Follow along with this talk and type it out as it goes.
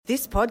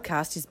This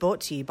podcast is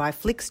brought to you by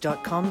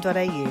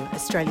Flix.com.au,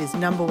 Australia's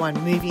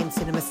 #1 movie and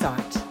cinema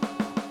site.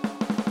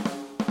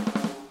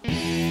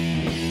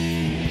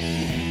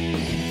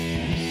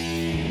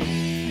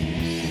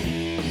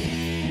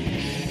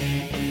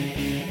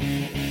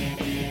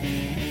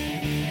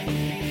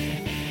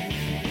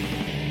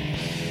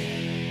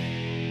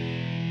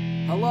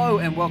 Hello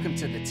and welcome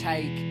to The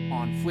Take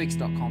on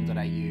Flix.com.au,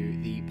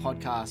 the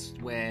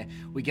podcast where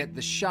we get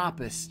the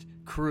sharpest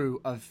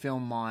crew of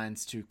film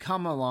minds to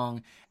come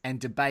along and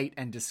debate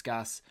and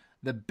discuss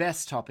the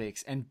best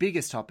topics and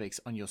biggest topics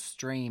on your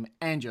stream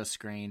and your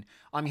screen.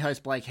 I'm your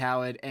host, Blake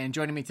Howard, and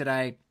joining me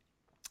today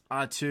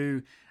are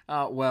two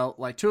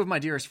of my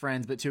dearest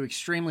friends, but two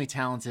extremely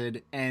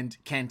talented and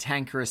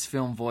cantankerous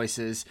film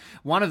voices.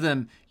 One of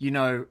them, you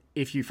know,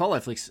 if you follow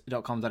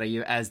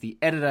Flix.com.au, as the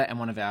editor and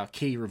one of our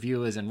key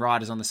reviewers and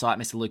writers on the site,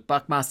 Mr. Luke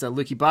Buckmaster.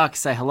 Lukey Buck,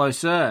 say hello,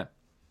 sir.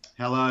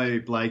 Hello,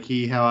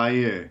 Blakey. How are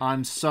you?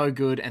 I'm so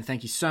good, and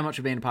thank you so much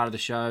for being a part of the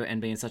show and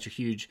being such a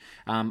huge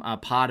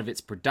part of its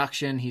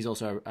production. He's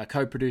also a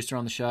co-producer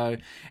on the show.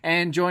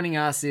 And joining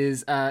us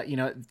is,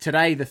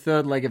 today the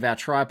third leg of our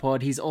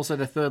tripod. He's also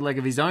the third leg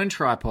of his own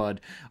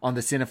tripod on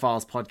the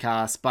Cinephiles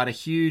podcast, but a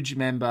huge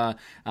member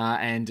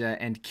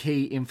and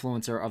key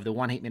influencer of the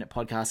 1 Heat Minute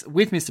podcast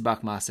with Mr.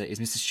 Buckmaster is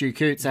Mr. Stu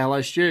Coote. Say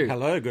hello, Stu.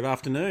 Hello, good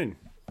afternoon.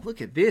 Look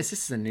at this.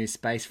 This is a new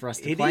space for us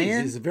to play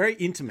in. It's very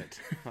intimate.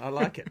 I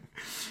like it.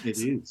 It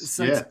is.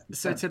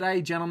 So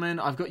today,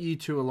 gentlemen, I've got you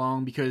two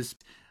along because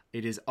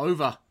it is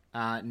over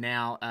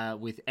now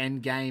with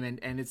Endgame,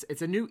 and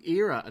it's a new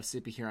era of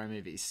superhero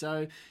movies.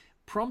 So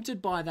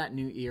prompted by that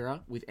new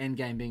era, with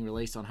Endgame being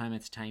released on home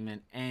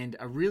entertainment, and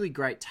a really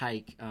great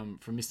take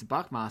from Mr.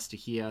 Buckmaster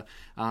here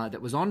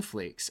that was on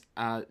Flix,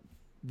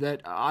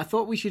 that I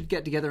thought we should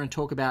get together and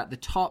talk about the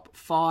top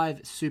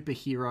 5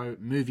 superhero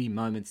movie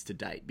moments to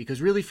date. Because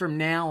really from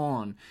now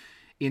on,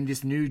 in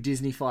this new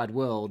Disney-fied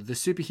world, the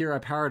superhero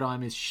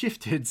paradigm is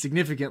shifted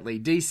significantly.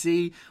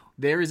 DC,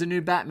 there is a new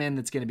Batman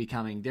that's going to be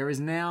coming. There is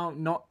now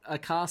not a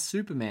cast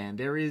Superman.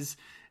 There is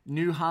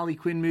new Harley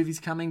Quinn movies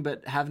coming,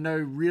 but have no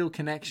real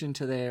connection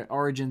to their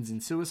origins in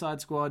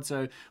Suicide Squad.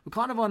 So we're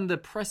kind of on the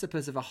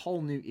precipice of a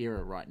whole new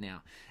era right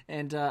now.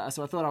 And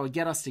so I thought I would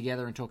get us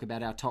together and talk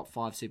about our top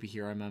 5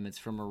 superhero moments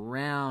from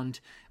around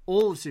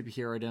all of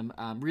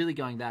superherodom, really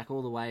going back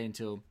all the way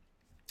until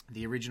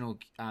the original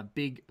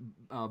big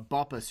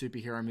bopper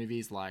superhero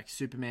movies like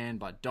Superman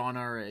by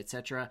Donner,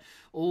 etc.,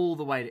 all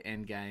the way to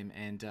Endgame,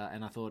 and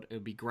I thought it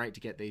would be great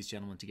to get these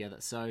gentlemen together.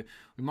 So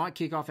we might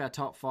kick off our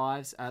top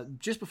 5s.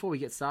 Just before we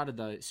get started,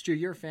 though, Stu,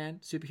 you're a fan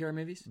of superhero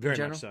movies? Very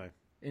much so.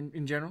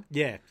 In general?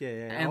 Yeah.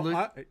 And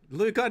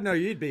Luke, I know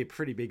you'd be a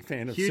pretty big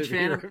fan of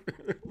superhero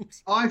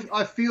films.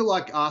 I feel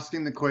like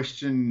asking the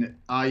question,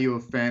 are you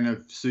a fan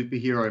of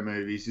superhero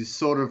movies, is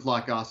sort of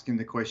like asking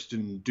the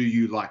question, do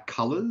you like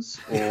colours,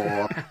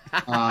 or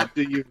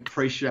do you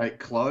appreciate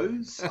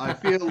clothes? I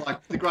feel like,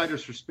 with the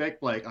greatest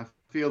respect, Blake, I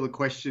feel the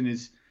question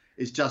is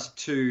just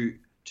too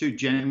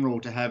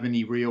general to have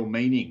any real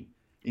meaning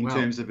in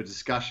terms of a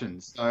discussion.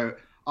 So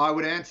I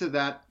would answer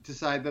that to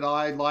say that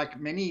I like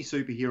many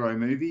superhero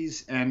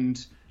movies,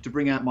 and to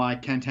bring out my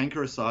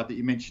cantankerous side that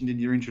you mentioned in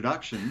your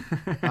introduction,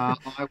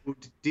 I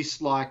would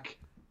dislike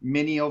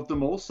many of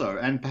them also,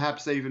 and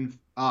perhaps even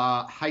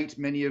hate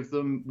many of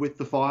them with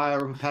the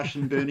fire of a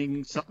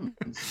passion-burning sun.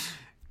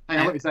 Hang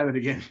on, let me say that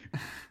again.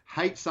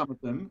 Hate some of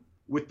them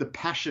with the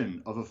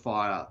passion of a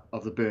fire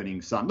of the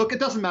burning sun. Look, it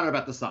doesn't matter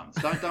about the suns.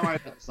 Don't worry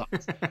about the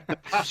suns. The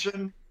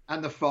passion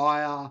and the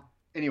fire.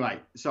 Anyway,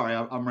 sorry,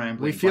 I'm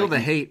rambling. We feel the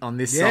heat on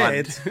this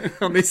side.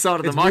 On this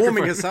side of the microphone. It's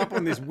warming us up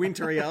on this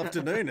wintry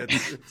afternoon.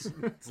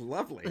 It's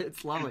lovely.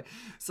 It's lovely.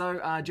 So,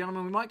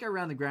 gentlemen, we might go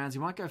around the grounds.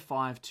 We might go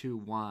 5, 2,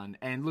 1.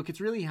 And look,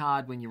 it's really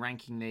hard when you're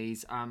ranking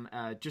these,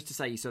 just to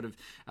say you sort of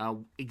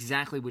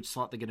exactly which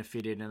slot they're going to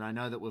fit in. And I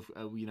know that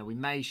we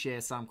may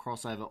share some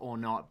crossover or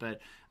not, but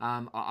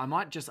I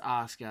might just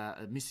ask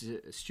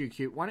Mr. Stu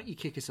Coote, why don't you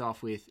kick us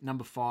off with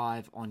number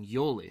 5 on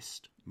your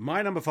list?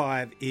 My number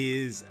 5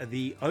 is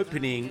the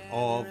opening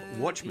of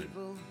Watchmen.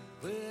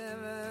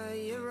 Wherever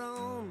you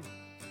roam,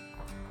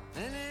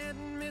 and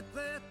admit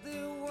that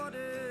the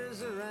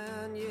waters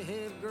around you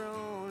have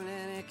grown,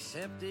 and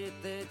accept it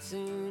that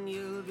soon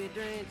you'll be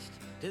drenched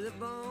to the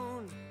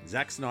bone.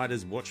 Zack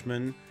Snyder's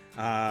Watchmen,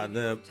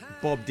 the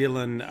Bob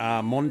Dylan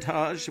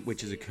montage,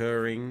 which is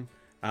occurring.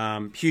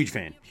 Huge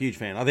fan.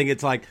 I think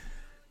it's like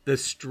the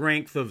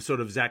strength of sort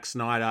of Zack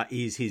Snyder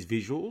is his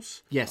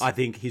visuals. Yes. I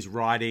think his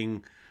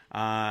writing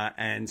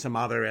and some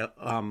other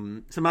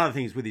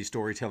things with his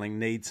storytelling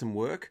need some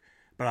work,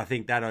 but I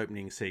think that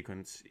opening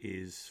sequence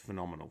is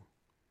phenomenal.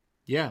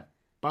 Yeah.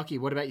 Bucky,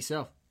 what about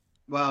yourself?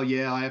 Well,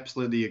 yeah, I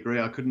absolutely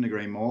agree. I couldn't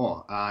agree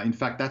more. In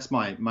fact, that's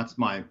my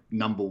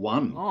number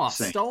 1. Oh,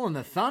 scene. Stolen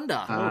the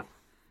thunder.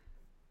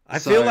 I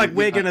feel like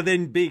we're going to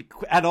then be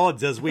at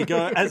odds as we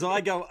go, as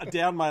I go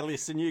down my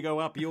list and you go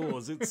up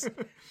yours.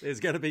 There's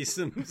going to be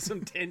some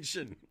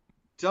tension.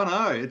 Don't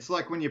know. It's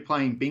like when you're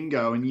playing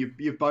bingo and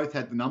you've both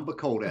had the number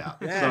called out.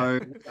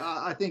 So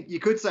I think you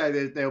could say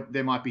that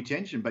there might be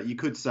tension, but you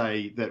could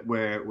say that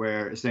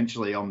we're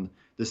essentially on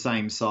the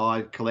same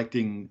side,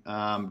 collecting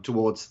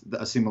towards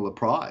a similar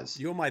prize.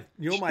 You're my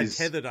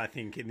tethered, I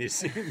think, in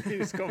this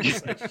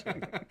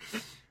conversation.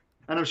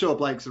 And I'm sure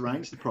Blake's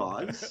arranged the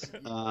prize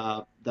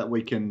that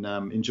we can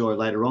enjoy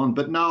later on.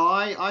 But no,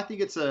 I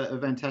think it's a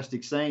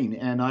fantastic scene,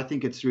 and I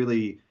think it's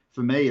really,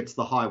 for me, it's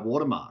the high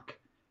watermark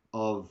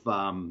of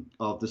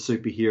the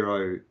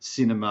superhero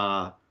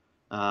cinema.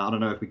 I don't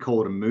know if we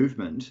call it a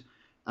movement,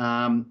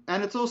 and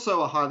it's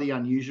also a highly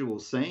unusual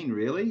scene.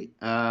 Really,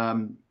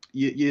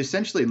 you're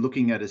essentially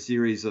looking at a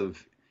series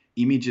of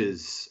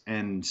images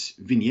and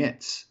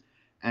vignettes,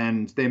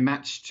 and they're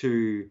matched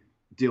to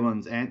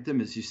Dylan's anthem,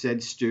 as you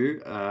said,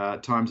 Stu.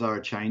 Times are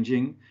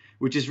a-changing,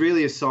 which is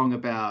really a song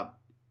about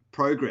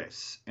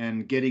progress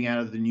and getting out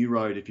of the new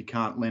road if you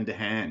can't lend a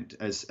hand,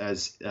 as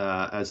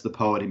the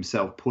poet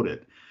himself put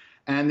it.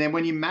 And then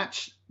when you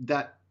match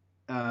that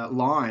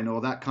line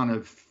or that kind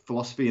of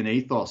philosophy and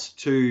ethos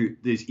to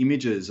these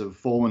images of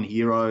fallen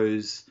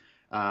heroes,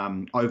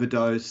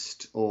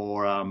 overdosed,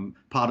 or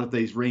part of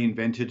these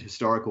reinvented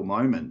historical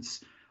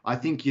moments, I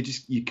think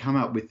you come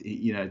up with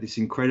this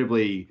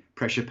incredibly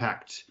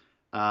pressure-packed,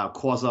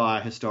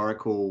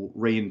 quasi-historical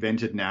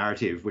reinvented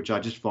narrative, which I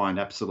just find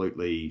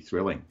absolutely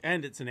thrilling.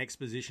 And it's an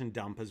exposition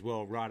dump as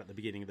well. Right at the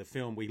beginning of the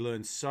film, we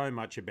learn so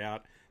much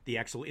about the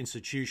actual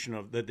institution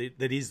of that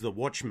is the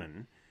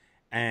Watchmen,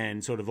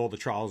 and sort of all the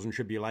trials and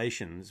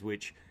tribulations,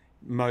 which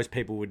most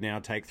people would now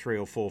take 3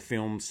 or 4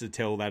 films to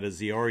tell that as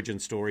the origin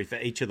story for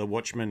each of the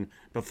Watchmen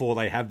before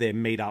they have their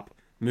meet-up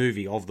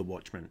movie of the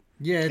Watchmen.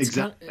 Yeah, it's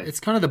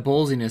kind of the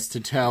ballsiness to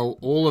tell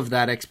all of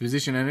that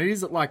exposition, and it's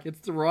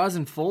the rise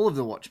and fall of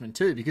the Watchmen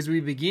too, because we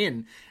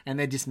begin and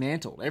they're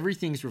dismantled.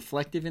 Everything's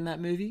reflective in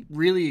that movie.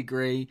 Really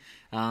agree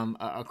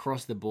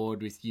across the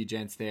board with you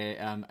gents there,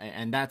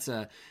 and that's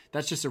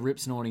just a rip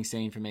snorting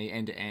scene for me,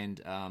 end to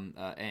end,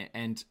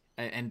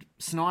 and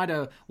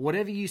Snyder,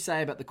 whatever you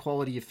say about the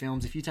quality of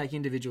films, if you take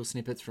individual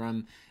snippets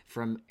from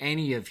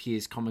any of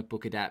his comic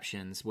book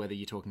adaptions, whether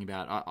you're talking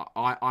about,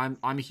 I'm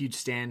a huge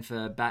stan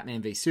for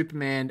Batman v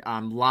Superman,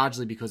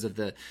 largely because of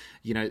the,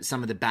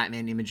 some of the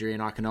Batman imagery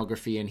and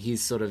iconography and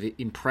his sort of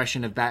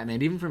impression of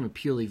Batman, even from a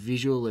purely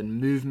visual and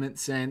movement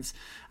sense.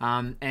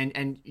 And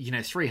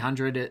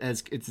 300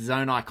 as it's its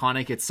own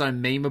iconic. It's so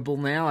memeable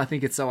now. I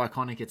think it's so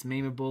iconic it's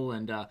memeable.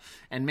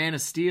 And Man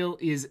of Steel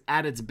is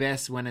at its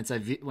best when it's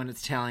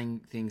telling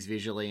things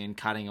visually and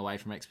cutting away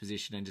from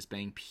exposition and just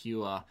being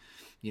pure,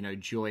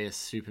 joyous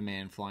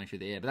Superman flying through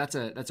the air. But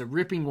that's a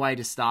ripping way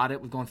to start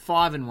it. We've gone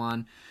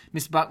 5-1.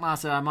 Mr.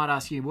 Buckmaster, I might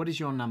ask you, what is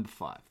your number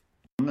 5?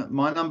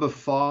 My number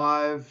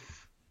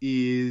 5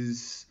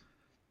 is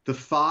the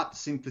fart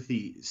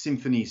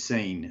symphony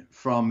scene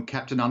from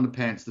Captain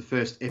Underpants, the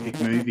first epic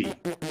movie.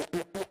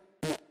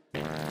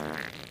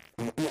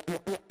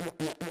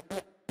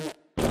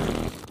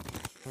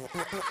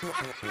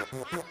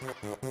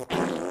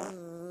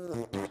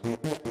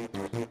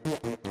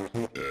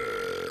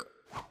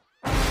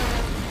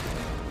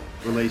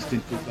 Released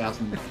in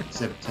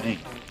 2017.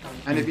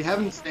 And if you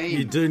haven't seen...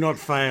 You do not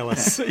fail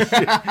us. It is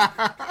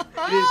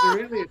a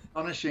really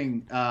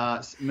astonishing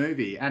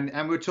movie. And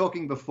we were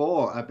talking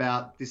before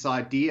about this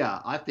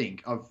idea, I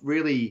think, of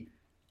really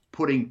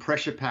putting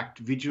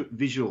pressure-packed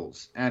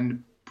visuals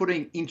and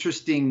putting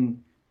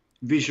interesting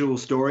visual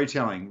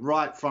storytelling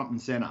right front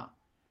and center.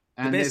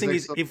 And the best thing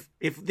is,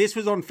 if this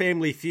was on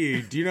Family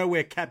Feud, do you know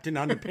where Captain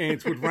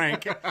Underpants would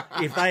rank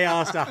if they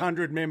asked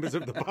 100 members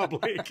of the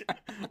public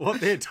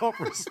what their top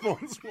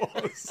response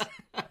was?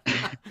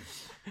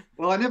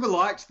 Well, I never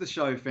liked the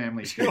show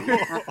Family Feud.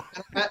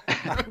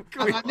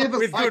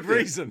 With good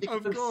reason.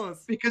 Of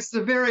course. Because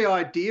the very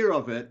idea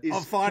of it is...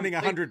 Of finding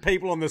 100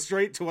 people on the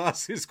street to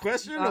ask this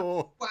question?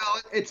 Or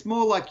Well, it's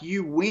more like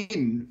you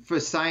win for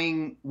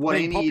saying what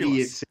any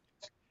idiot says.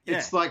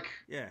 It's I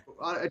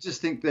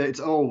just think that it's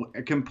all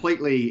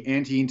completely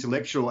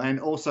anti-intellectual and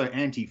also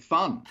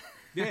anti-fun.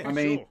 Yeah, I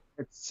mean, sure.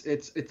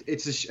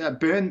 it's a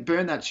burn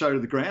that show to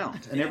the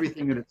ground and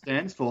everything that it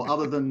stands for,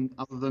 other than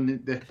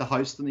the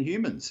host and the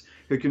humans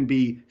who can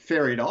be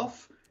ferried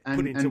off and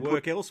put into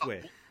work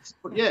elsewhere.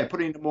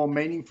 Put into more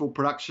meaningful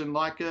production,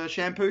 like a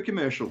shampoo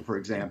commercial, for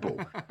example.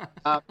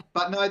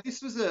 But no,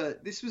 this was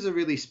a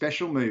really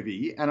special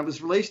movie, and it was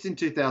released in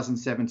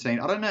 2017.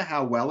 I don't know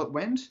how well it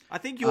went. I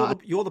think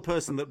you're the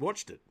person that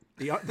watched it,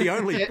 the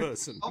only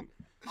person.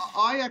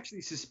 I actually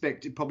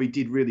suspect it probably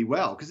did really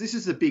well, because this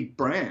is a big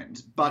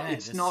brand, but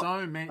it's not.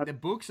 So many. The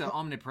books are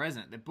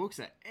omnipresent. The books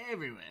are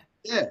everywhere.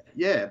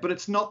 Yeah, but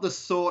it's not the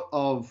sort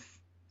of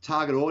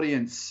target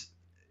audience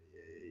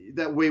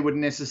that we would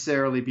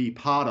necessarily be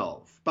part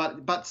of.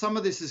 But some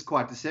of this is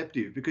quite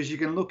deceptive, because you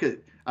can look at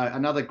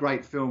another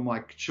great film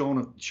like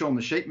Shaun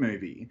the Sheep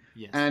movie,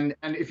 yes. and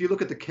if you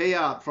look at the key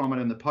art from it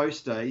and the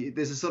poster,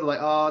 there's a sort of like,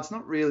 it's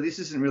not really, this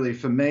isn't really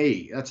for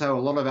me. That's how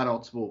a lot of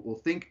adults will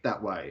think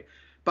that way.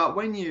 But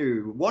when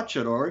you watch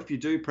it, or if you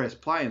do press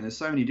play, and there's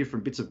so many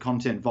different bits of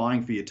content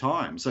vying for your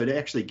time, so to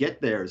actually get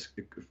there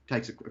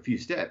takes a few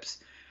steps.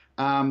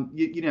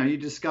 You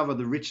discover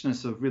the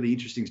richness of really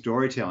interesting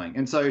storytelling.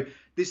 And so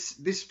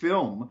this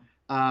film,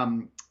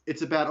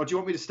 it's about. Or do you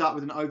want me to start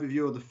with an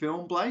overview of the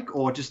film, Blake,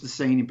 or just the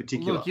scene in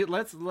particular?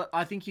 Look,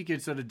 I think you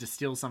could sort of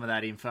distill some of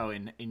that info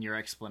in your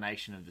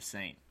explanation of the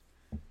scene.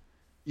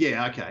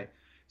 Yeah. Okay.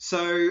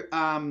 So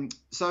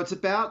it's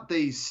about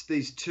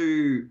these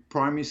two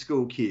primary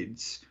school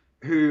kids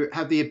who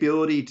have the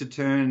ability to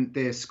turn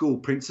their school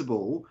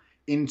principal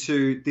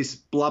into this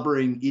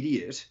blubbering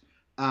idiot,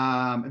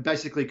 and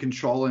basically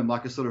control him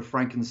like a sort of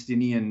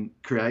Frankensteinian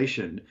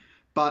creation.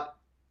 But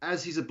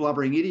as he's a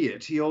blubbering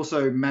idiot, he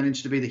also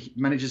manages to be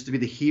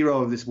the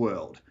hero of this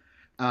world.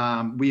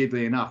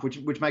 Weirdly enough,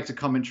 which makes a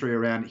commentary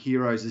around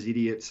heroes as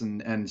idiots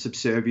and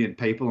subservient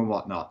people and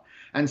whatnot.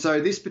 And so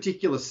this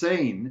particular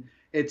scene,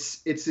 it's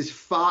this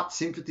fart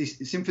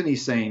symphony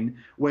scene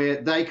where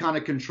they kind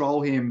of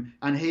control him,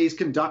 and he's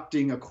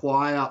conducting a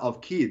choir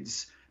of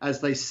kids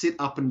as they sit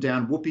up and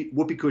down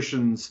whoopee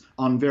cushions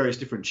on various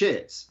different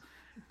chairs.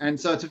 And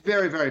so it's a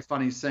very, very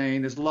funny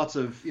scene. There's lots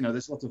of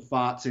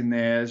farts in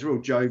there. There's a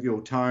real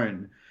jovial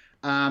tone.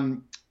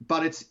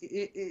 But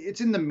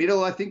it's in the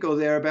middle, I think, or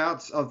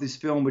thereabouts, of this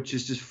film, which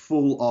is just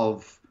full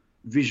of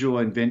visual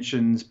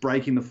inventions,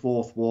 breaking the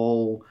fourth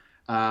wall.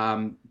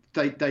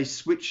 They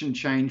switch and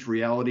change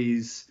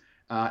realities.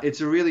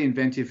 It's a really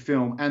inventive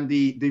film. And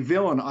the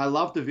villain, I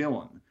love the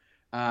villain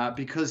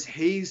because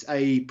he's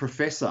a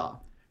professor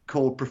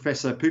called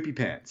Professor Poopy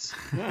Pants.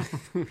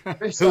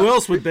 Who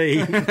else would be?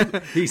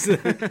 It's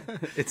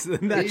the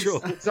natural.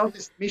 He's on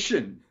this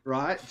mission,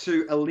 right,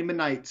 to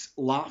eliminate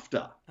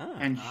laughter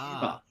and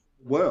humour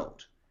in the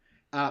world.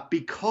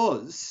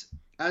 Because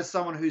as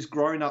someone who's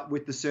grown up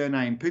with the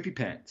surname Poopy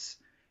Pants,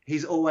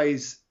 he's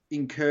always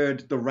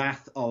incurred the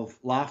wrath of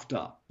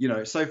laughter.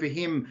 So for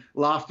him,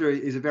 laughter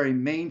is a very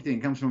mean thing.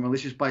 It comes from a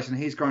malicious place, and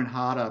he's grown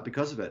harder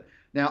because of it.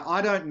 Now,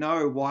 I don't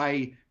know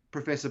why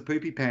Professor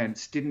Poopy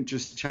Pants didn't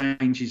just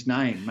change his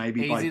name,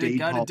 maybe by Easy to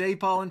go to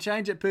Depol and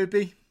change it,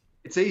 Poopy.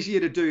 It's easier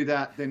to do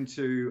that than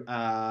to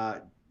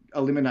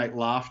eliminate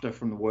laughter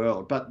from the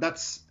world. But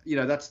that's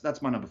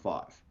my number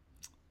 5.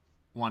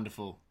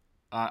 Wonderful.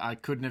 I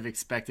couldn't have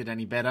expected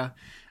any better.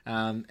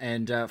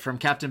 And from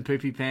Captain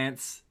Poopy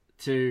Pants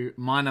to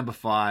my number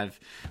 5,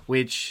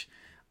 which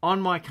on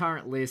my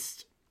current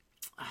list,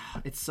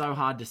 it's so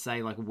hard to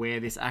say like where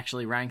this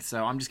actually ranks.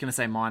 So I'm just going to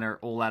say mine are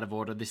all out of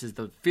order. This is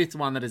the 5th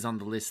one that is on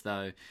the list,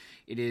 though.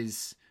 It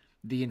is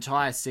the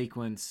entire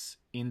sequence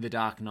in The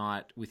Dark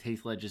Knight with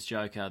Heath Ledger's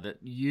Joker that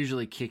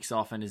usually kicks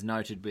off and is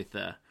noted with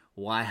the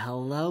 "Why,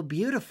 hello,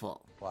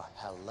 beautiful." Why,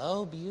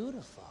 hello,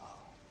 beautiful.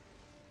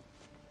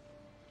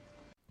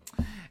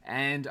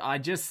 And I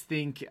just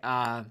think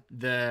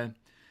the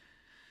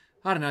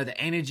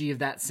energy of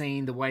that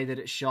scene, the way that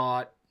it's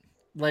shot,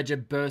 Ledger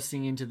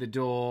bursting into the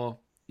door,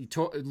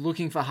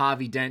 looking for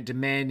Harvey Dent,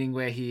 demanding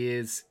where he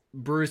is,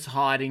 Bruce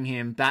hiding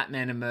him,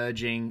 Batman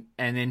emerging,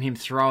 and then him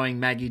throwing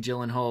Maggie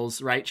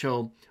Gyllenhaal's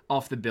Rachel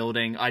off the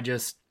building.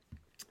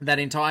 That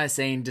entire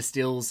scene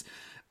distills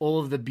all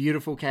of the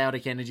beautiful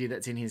chaotic energy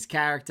that's in his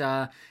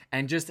character,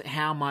 and just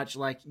how much,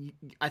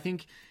 I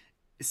think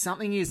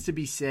something is to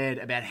be said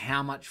about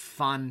how much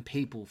fun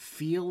people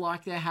feel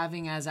like they're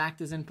having as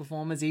actors and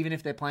performers, even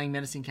if they're playing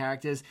menacing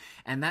characters.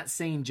 And that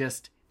scene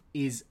just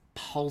is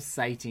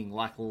pulsating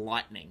like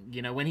lightning.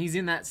 When he's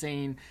in that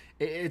scene,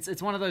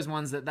 it's one of those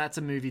ones that's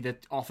a movie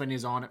that often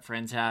is on at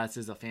friends'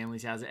 houses or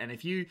families' houses. And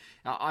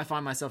I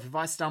find myself, if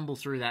I stumble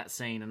through that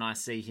scene and I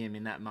see him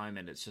in that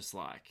moment, it's just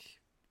like,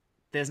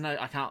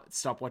 I can't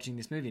stop watching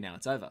this movie now.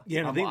 It's over.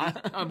 Yeah,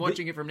 I'm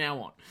watching it from now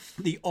on.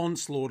 The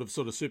onslaught of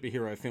sort of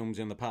superhero films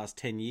in the past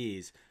 10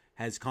 years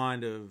has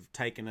kind of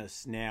taken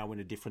us now in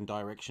a different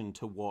direction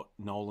to what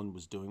Nolan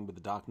was doing with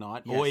The Dark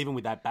Knight, or even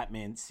with that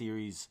Batman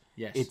series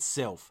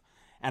itself.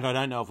 And I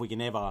don't know if we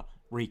can ever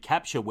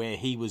recapture where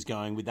he was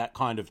going with that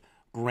kind of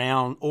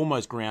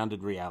almost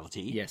grounded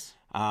reality. Yes.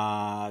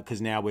 Because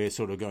now we're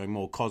sort of going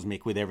more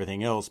cosmic with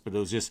everything else. But it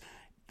was just,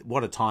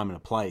 what a time and a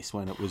place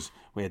when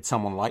we had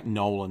someone like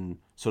Nolan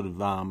sort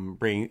of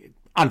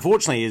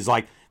unfortunately, is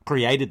like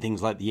created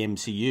things like the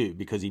MCU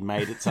because he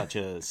made it such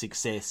a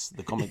success,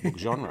 the comic book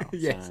genre.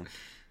 Yes. So,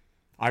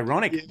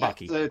 ironic,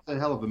 Bucky. It's a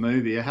hell of a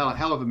movie, hell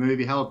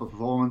of a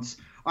performance.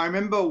 I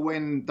remember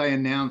when they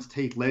announced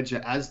Heath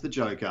Ledger as the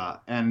Joker,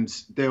 and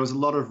there was a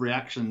lot of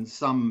reactions,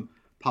 some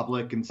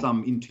public and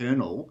some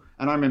internal,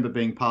 and I remember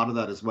being part of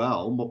that as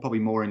well, probably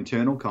more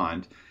internal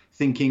kind,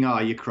 thinking, "Oh,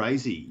 you're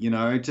crazy,"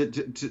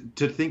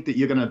 to think that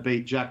you're going to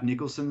beat Jack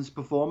Nicholson's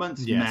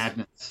performance,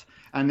 madness.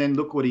 And then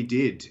look what he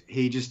did.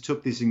 He just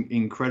took this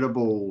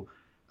incredible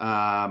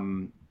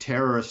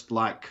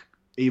terrorist-like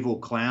evil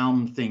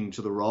clown thing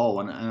to the role,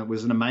 and it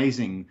was an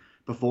amazing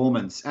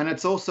performance. And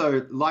it's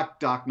also like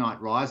Dark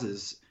Knight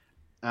Rises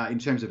in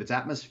terms of its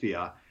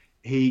atmosphere.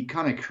 He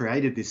kind of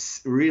created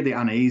this really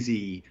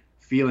uneasy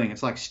feeling.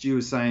 It's like Stu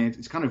was saying,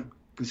 it's kind of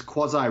this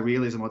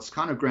quasi-realism, or it's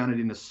kind of grounded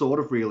in a sort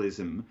of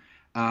realism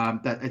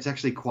that it's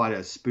actually quite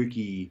a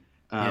spooky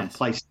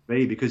place to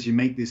be, because you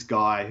meet this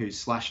guy who's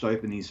slashed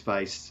open his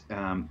face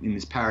in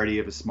this parody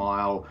of a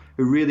smile,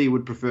 who really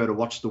would prefer to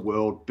watch the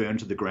world burn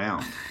to the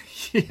ground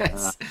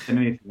Yes. than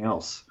anything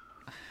else.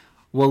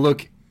 Well,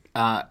 look,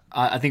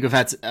 I think we've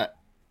had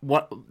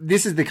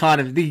this is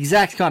the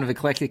exact kind of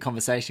eclectic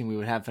conversation we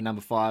would have for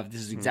number 5.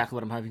 This is exactly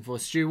what I'm hoping for.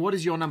 Stu, what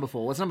is your number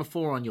 4? What's number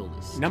 4 on your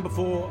list? Number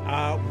 4,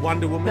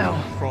 Wonder Woman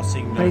No.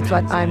 Crossing. But it's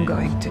what I'm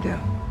going to do.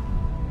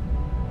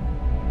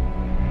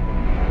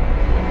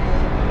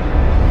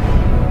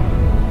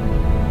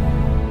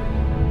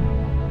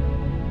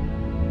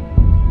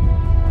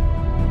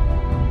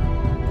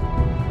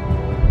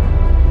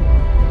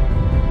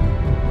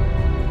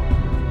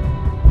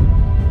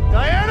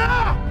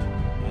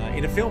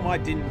 In a film I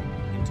didn't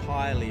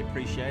entirely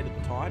appreciate at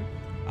the time.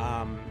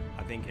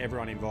 I think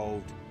everyone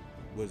involved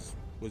was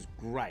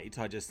great.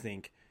 I just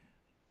think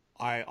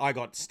I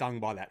got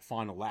stung by that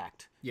final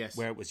act, Yes.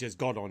 where it was just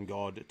God on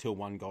God till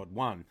one God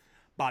won.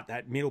 But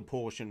that middle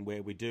portion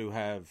where we do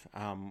have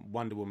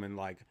Wonder Woman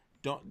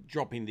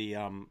dropping the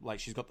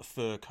she's got the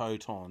fur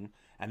coat on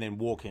and then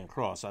walking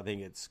across. I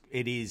think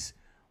it is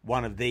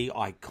one of the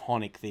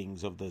iconic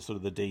things of the sort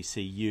of the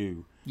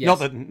DCU. Yes.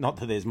 Not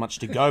that there's much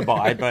to go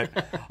by, but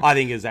I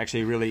think it's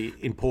actually a really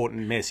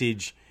important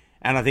message.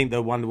 And I think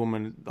the Wonder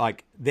Woman,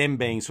 them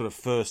being sort of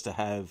first to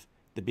have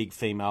the big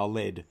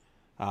female-led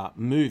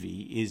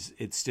movie,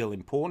 it's still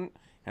important,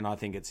 and I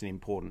think it's an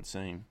important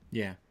scene.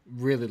 Yeah,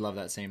 really love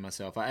that scene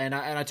myself, and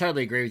I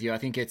totally agree with you. I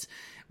think it's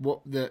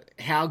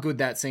how good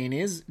that scene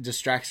is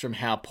distracts from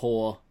how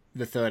poor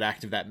the third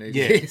act of that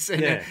movie is,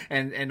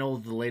 and all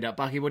the lead up.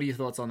 Bucky, what are your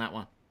thoughts on that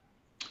one?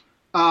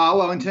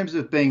 Well, in terms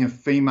of being a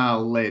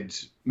female-led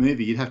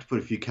movie, you'd have to put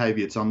a few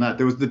caveats on that.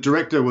 The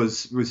director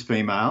was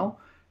female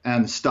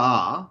and the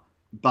star,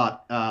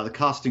 but the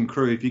cast and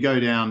crew, if you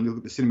go down, you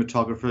look at the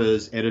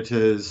cinematographers,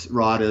 editors,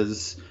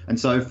 writers, and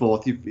so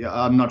forth,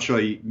 I'm not sure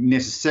you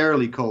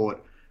necessarily call it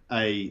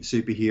a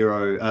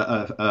superhero,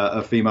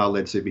 a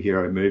female-led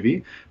superhero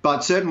movie,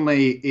 but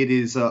certainly it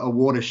is a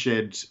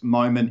watershed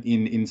moment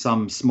in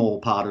some small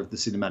part of the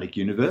cinematic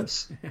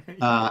universe,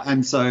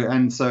 and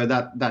so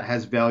that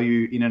has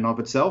value in and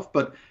of itself.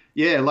 But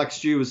yeah, like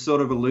Stu was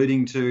sort of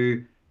alluding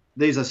to,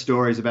 these are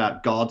stories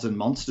about gods and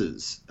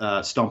monsters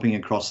stomping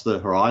across the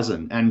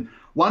horizon, and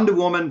Wonder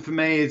Woman for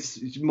me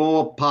is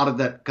more part of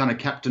that kind of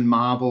Captain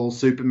Marvel,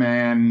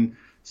 Superman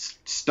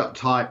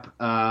type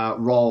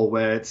role,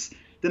 where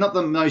they're not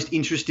the most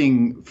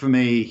interesting for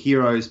me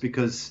heroes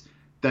because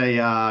they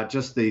are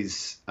just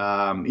these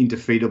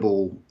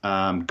indefeatable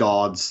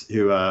gods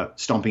who are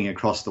stomping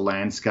across the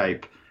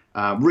landscape,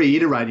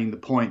 reiterating the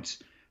point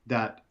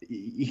that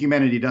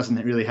humanity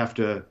doesn't really have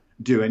to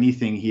do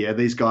anything here.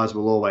 These guys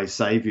will always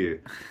save you,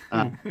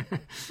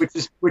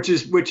 which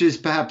is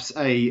perhaps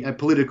a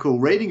political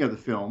reading of the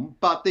film.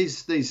 But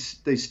these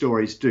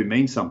stories do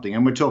mean something,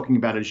 and we're talking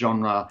about a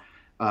genre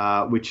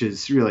which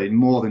is really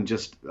more than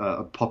just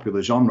a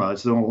popular genre.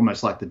 It's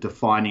almost like the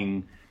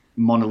defining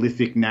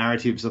monolithic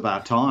narratives of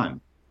our time.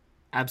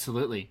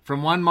 Absolutely.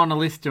 From one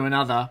monolith to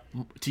another,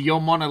 to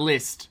your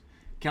monolist.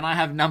 Can I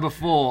have number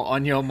 4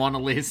 on your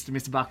monolist,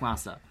 Mr.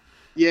 Buckmaster?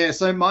 Yeah,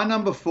 so my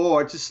number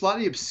 4, it's a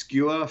slightly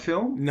obscure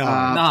film.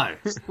 No.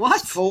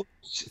 What?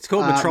 It's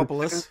called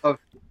Metropolis.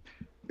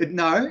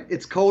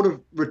 It's called A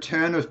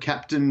Return of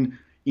Captain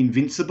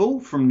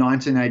Invincible from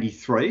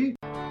 1983.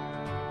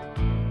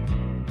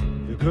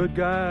 The good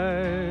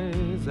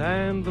guys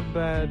and the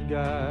bad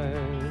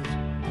guys,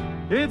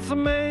 it's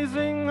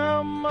amazing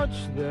how much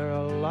they're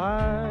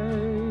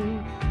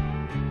alike.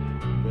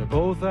 They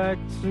both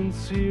act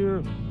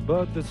sincere,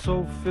 but they're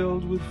so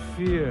filled with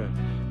fear,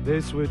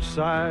 they switch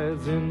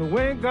sides in the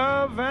wink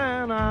of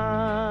an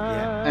eye.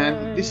 Yeah.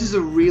 And this is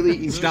a really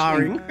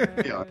interesting...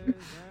 Starring?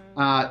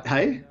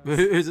 Hey?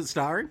 Who's it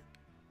starring?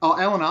 Oh,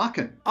 Alan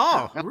Arkin.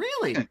 Oh,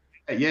 really?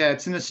 Yeah,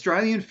 it's an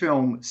Australian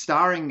film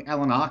starring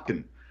Alan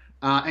Arkin.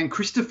 And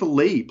Christopher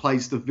Lee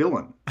plays the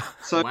villain.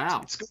 So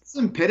Wow. It's got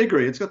some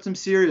pedigree. It's got some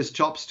serious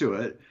chops to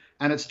it.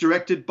 And it's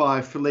directed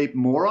by Philippe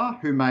Mora,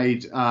 who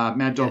made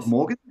Mad Dog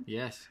Morgan.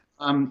 Yes.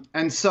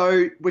 And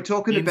so we're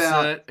talking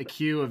about... Insert a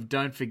cue of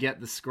 "Don't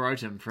Forget the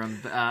Scrotum" from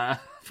Mad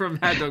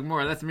Dog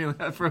Morgan. That's me.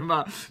 From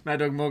Mad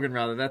Dog Morgan,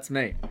 rather. That's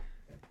me.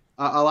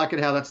 I like it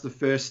how that's the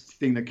first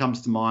thing that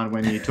comes to mind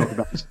when you talk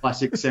about this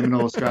classic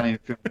seminal Australian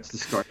film. It's the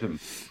scrotum.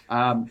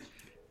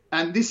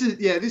 And this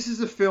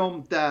is a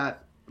film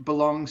that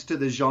belongs to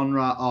the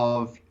genre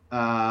of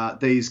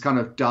these kind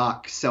of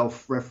dark,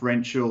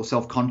 self-referential,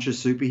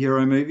 self-conscious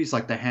superhero movies,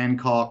 like the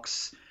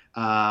Hancocks,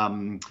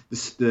 the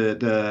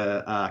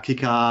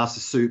Kick-Ass, the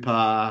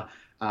Super,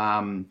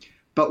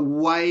 but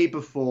way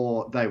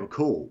before they were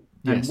cool,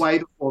 and way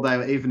before they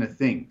were even a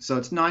thing. So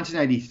it's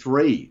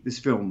 1983. This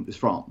film is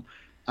from,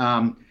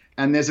 and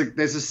there's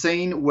a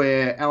scene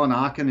where Alan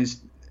Arkin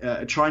is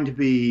trying to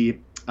be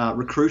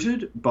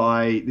recruited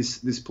by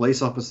this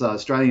police officer,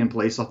 Australian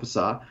police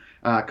officer,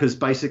 because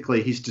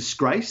basically he's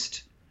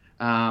disgraced.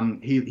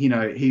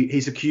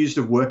 He's accused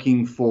of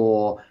working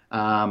for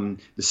the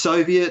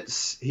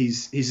Soviets.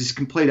 He's this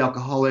complete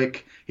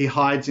alcoholic. He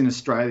hides in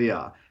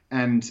Australia,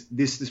 and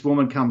this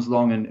woman comes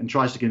along and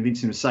tries to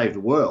convince him to save the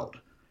world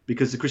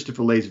because the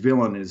Christopher Lee's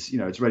villain is,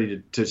 it's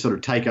ready to sort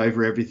of take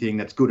over everything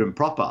that's good and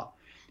proper.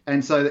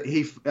 And so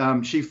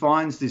she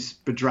finds this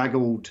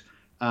bedraggled,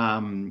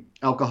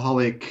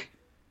 alcoholic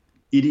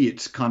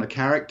idiot kind of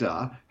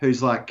character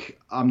who's like,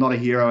 I'm not a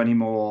hero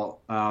anymore.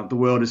 The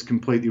world is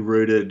completely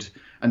rooted,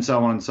 and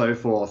so on and so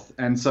forth.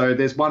 And so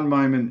there's one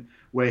moment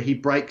where he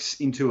breaks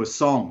into a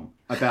song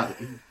about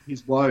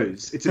his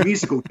woes. It's a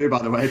musical too,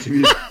 by the way. It's a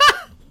musical.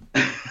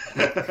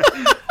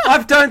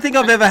 I don't think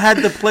I've ever had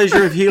the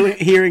pleasure of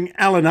hearing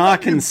Alan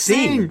Arkin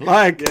sing.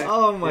 Like,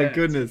 oh my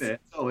goodness,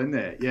 it's all in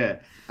there. Yeah,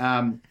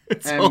 and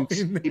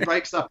he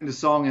breaks up into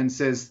song and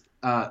says,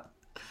 "The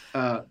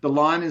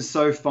line is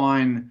so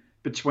fine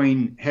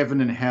between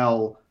heaven and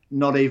hell,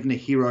 not even a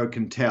hero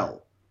can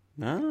tell."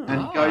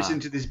 And he goes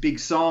into this big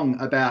song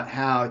about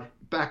how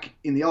back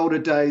in the older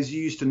days,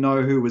 you used to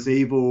know who was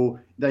evil.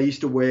 They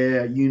used to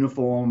wear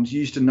uniforms. You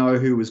used to know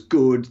who was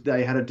good.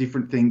 They had a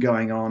different thing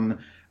going on,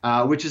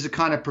 which is a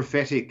kind of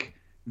prophetic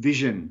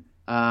vision.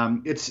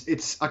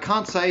 It's. I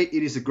can't say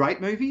it is a great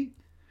movie.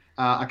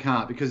 I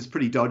can't, because it's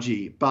pretty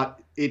dodgy,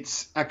 but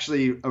it's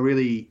actually a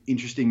really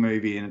interesting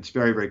movie, and it's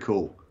very, very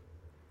cool.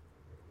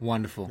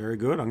 Wonderful. Very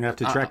good. I'm going to have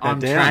to track that I'm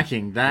down.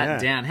 tracking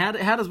that down.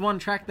 How does one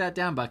track that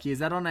down, Bucky? Is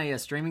that on a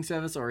streaming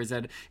service, or is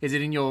it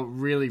in your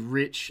really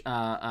rich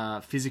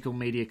physical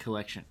media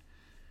collection?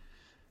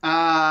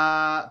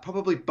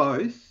 Probably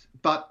both,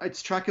 but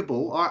it's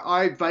trackable.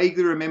 I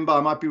vaguely remember, I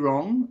might be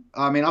wrong.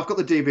 I mean, I've got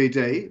the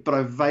DVD, but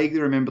I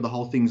vaguely remember the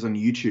whole thing's on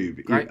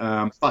YouTube. Great.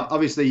 But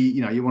obviously,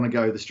 you want to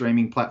go to the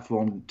streaming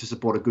platform to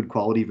support a good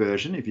quality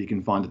version if you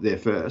can find it there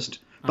first.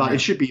 But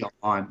it should be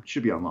online.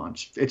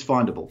 It's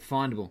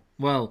findable.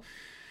 Well,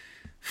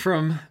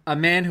 from a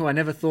man who I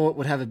never thought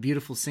would have a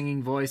beautiful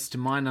singing voice to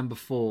my number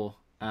 4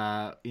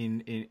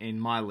 in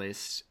my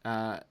list,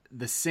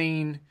 the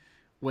scene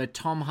where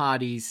Tom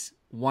Hardy's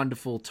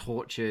wonderful,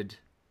 tortured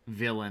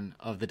villain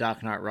of The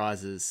Dark Knight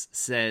Rises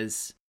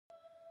says,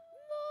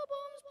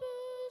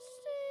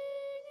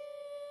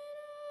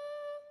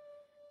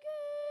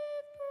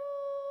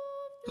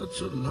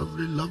 "That's a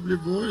lovely, lovely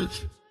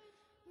voice."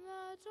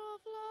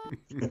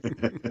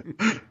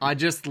 I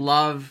just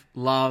love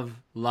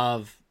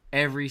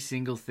every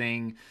single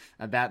thing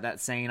about that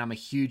scene. I'm a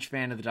huge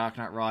fan of The Dark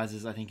Knight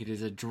Rises. I think it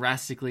is a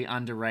drastically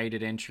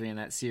underrated entry in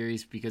that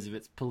series because of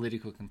its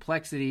political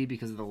complexity,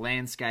 because of the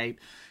landscape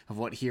of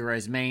what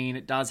heroes mean.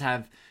 It does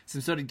have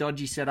some sort of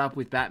dodgy setup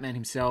with Batman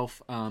himself,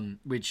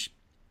 which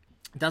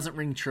doesn't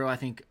ring true, I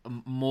think,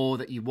 more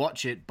that you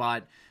watch it,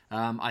 but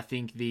I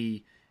think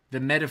the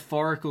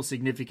metaphorical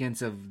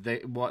significance of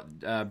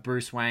what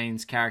Bruce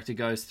Wayne's character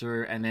goes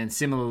through, and then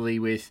similarly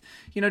with,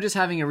 just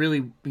having a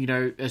really,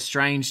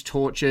 estranged,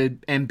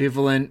 tortured,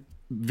 ambivalent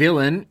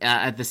villain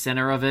at the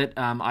center of it,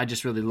 I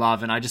just really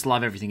love, and I just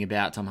love everything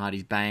about Tom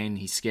Hardy's Bane.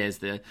 He scares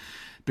the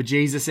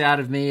bejesus out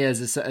of me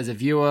as a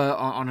viewer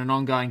on an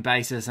ongoing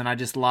basis, and I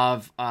just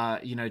love,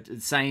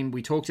 same,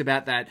 we talked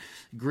about that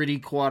gritty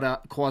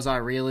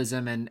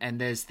quasi-realism, and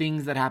there's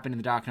things that happen in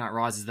The Dark Knight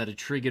Rises that are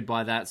triggered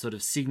by that sort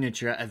of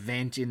signature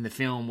event in the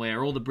film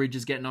where all the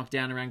bridges get knocked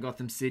down around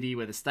Gotham City,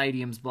 where the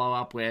stadiums blow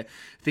up, where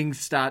things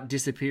start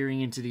disappearing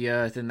into the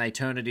earth, and they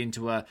turn it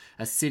into a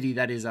city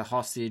that is a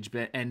hostage,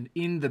 and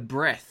in the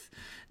breath,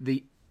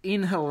 the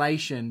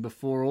inhalation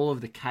before all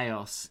of the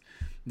chaos,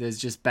 there's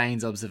just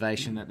Bane's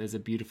observation that there's a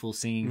beautiful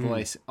singing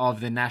voice of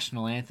the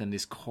national anthem,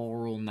 this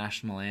choral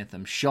national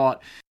anthem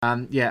shot.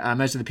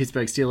 Most of the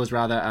Pittsburgh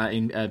Steelers,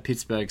 in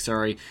Pittsburgh,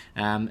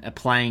 are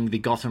playing the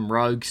Gotham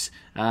Rogues,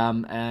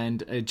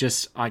 and it's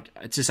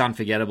just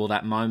unforgettable,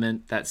 that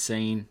moment, that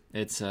scene.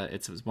 It's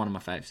one of my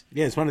faves.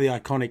 Yeah, it's one of the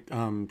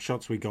iconic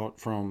shots we got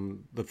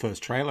from the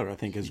first trailer, I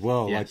think, as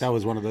well. Yes. Like, that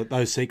was one of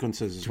those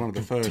sequences is one of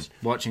the first.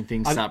 Watching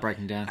things start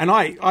breaking down. And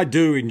I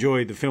do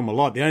enjoy the film a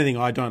lot. The only thing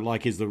I don't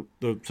like is the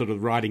sort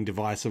of writing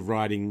device of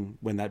writing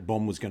when that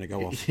bomb was going to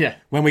go off. Yeah.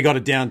 When we got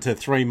it down to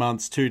 3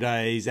 months, 2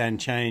 days and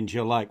change,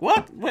 you're like,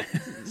 what?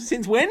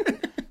 Since when?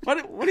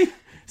 What do you...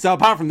 So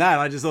apart from that,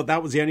 I just thought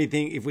that was the only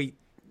thing. If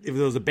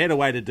there was a better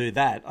way to do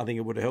that, I think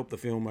it would have helped the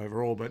film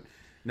overall. But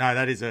no,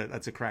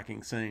 that's a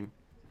cracking scene.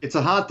 It's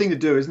a hard thing to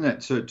do, isn't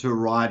it? To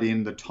write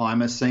in the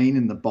timer scene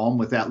in the bomb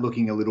without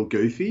looking a little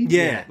goofy.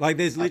 Yeah. Like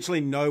there's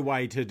literally no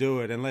way to do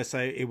it unless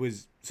it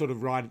was sort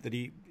of right that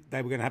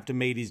they were going to have to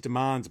meet his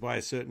demands by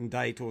a certain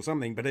date or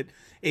something. But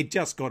it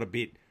just got a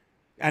bit,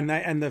 and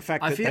the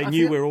fact that they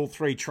knew where all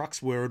 3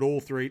 trucks were at all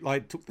 3,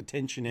 like, took the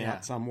tension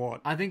out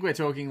somewhat. I think we're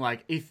talking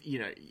like if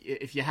you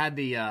had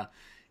the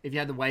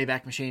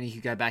Wayback Machine, you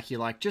could go back. You're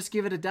like, just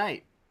give it a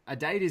date. A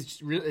date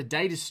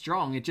is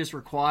strong. It just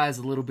requires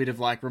a little bit of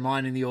like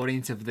reminding the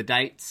audience of the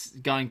dates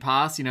going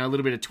past. A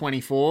little bit of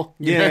 24.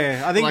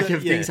 Yeah, I think like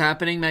if things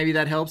happening, maybe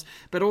that helps.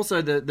 But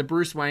also the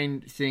Bruce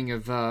Wayne thing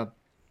of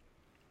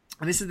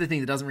And this is the thing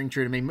that doesn't ring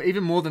true to me,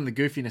 even more than the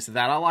goofiness of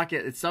that. I like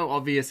it. It's so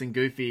obvious and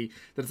goofy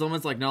that it's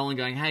almost like Nolan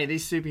going, hey,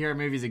 these superhero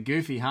movies are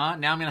goofy, huh?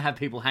 Now I'm going to have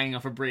people hanging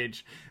off a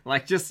bridge.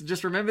 Like,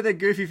 just remember they're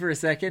goofy for a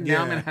second.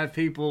 Now I'm going to have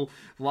people,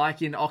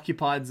 like in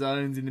occupied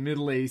zones in the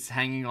Middle East,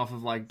 hanging off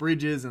of, like,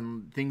 bridges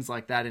and things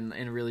like that in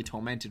a really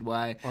tormented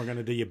way. I'm going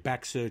to do your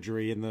back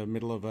surgery in the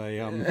middle of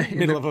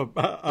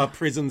a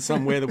prison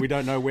somewhere that we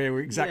don't know where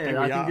exactly we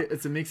are. I think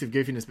it's a mix of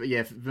goofiness. But,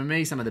 yeah, for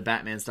me, some of the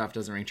Batman stuff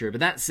doesn't ring true. But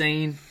that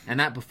scene and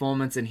that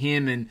performance and him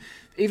and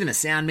even the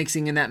sound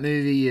mixing in that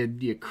movie,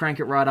 you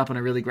crank it right up on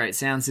a really great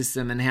sound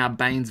system, and how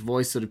Bane's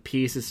voice sort of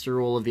pierces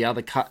through all of the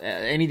other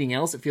anything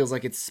else. It feels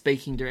like it's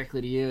speaking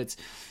directly to you.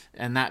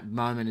 And that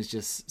moment is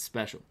just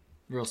special.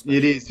 Real special.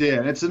 It is,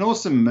 yeah. It's an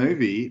awesome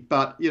movie,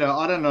 but,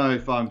 I don't know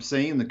if I'm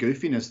seeing the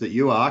goofiness that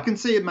you are. I can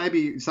see it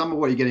maybe some of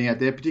what you're getting at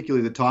there,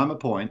 particularly the timer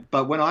point.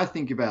 But when I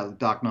think about The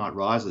Dark Knight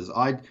Rises,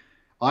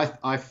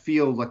 I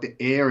feel like the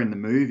air in the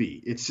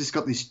movie, it's just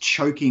got this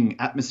choking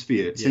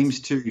atmosphere. It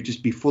seems to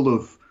just be full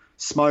of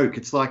smoke.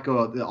 It's like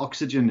the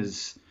oxygen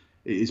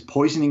is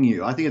poisoning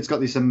you. I think it's got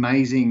this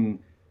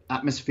amazing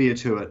atmosphere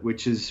to it,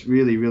 which is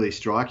really, really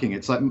striking.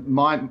 It's like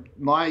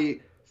my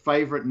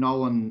favorite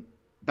Nolan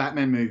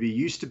Batman movie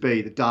used to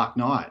be The Dark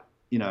Knight.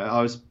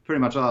 I was pretty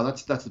much,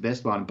 that's the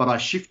best one. But I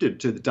shifted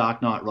to The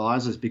Dark Knight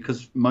Rises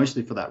because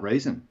mostly for that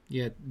reason.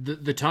 Yeah,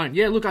 the tone.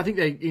 Yeah, look, I think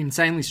they're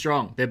insanely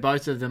strong. They're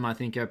both of them, I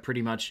think, are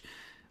pretty much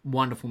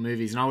wonderful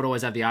movies. And I would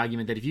always have the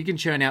argument that if you can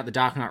churn out The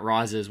Dark Knight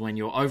Rises when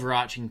your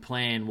overarching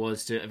plan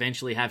was to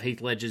eventually have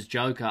Heath Ledger's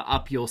Joker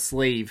up your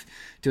sleeve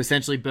to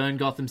essentially burn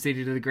Gotham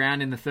City to the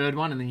ground in the third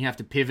one, and then you have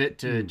to pivot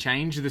to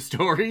change the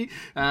story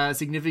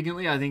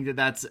significantly, I think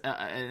that's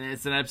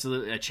it's an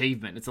absolute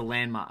achievement. It's a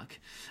landmark.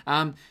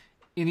 In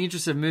the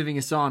interest of moving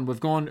us on, we've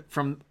gone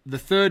from the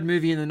third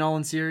movie in the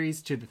Nolan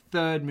series to the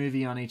third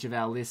movie on each of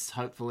our lists,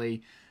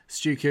 hopefully.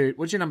 Stu Coote,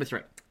 what's your number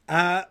 3?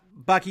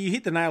 Bucky, you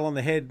hit the nail on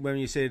the head when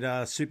you said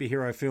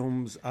superhero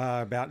films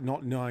are about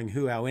not knowing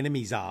who our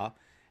enemies are.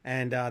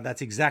 And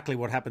that's exactly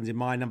what happens in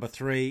my number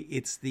 3.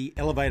 It's the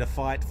elevator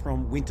fight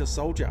from Winter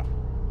Soldier.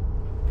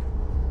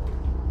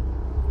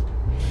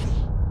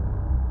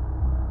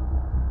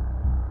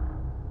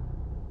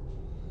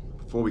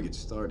 Before we get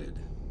started,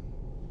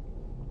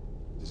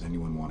 does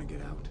anyone want to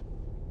get out?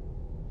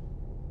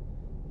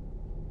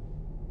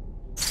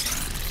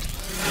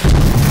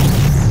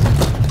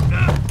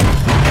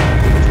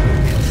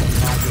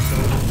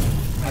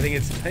 I think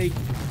it's peak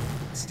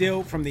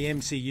still from the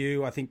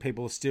MCU. I think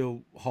people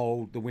still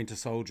hold the Winter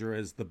Soldier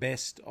as the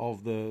best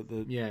of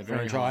the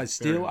franchise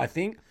still, I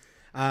think.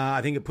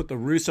 I think it put the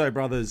Russo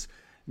brothers,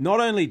 not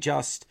only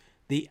just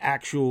the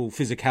actual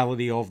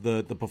physicality of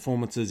the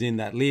performances in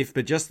that lift,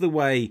 but just the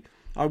way,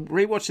 I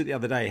rewatched it the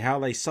other day, how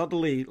they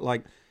subtly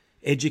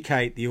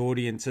educate the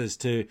audience as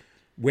to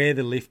where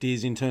the lift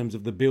is in terms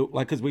of the build,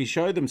 because we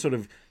show them sort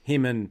of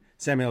him and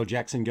Samuel L.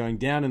 Jackson going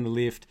down in the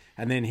lift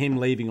and then him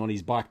leaving on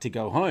his bike to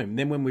go home.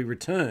 Then when we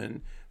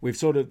return,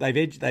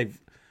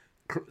 they've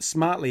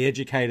smartly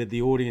educated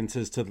the audience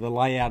as to the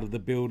layout of the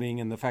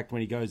building and the fact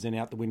when he goes in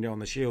out the window on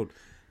the shield.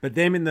 But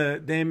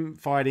them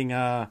fighting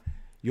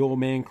your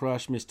man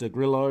crush, Mr.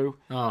 Grillo,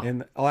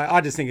 and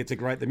I just think it's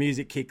the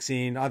music kicks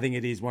in. I think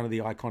it is one of the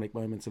iconic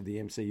moments of the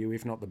MCU,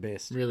 if not the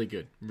best. Really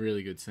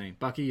good scene.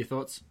 Bucky, your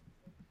thoughts?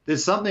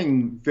 There's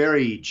something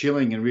very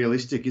chilling and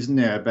realistic, isn't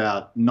there,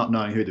 about not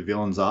knowing who the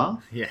villains are?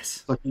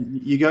 Yes. Like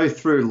you go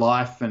through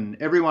life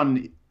and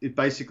everyone is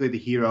basically the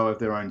hero of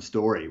their own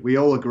story. We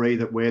all agree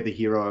that we're the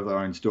hero of our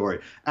own story.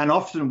 And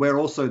often we're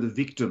also the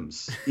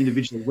victims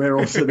individually. We're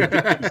also the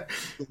victims of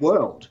the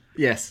world.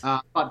 Yes.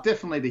 But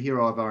definitely the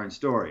hero of our own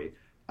story.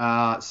 For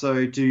when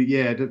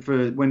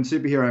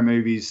superhero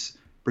movies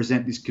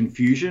present this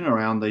confusion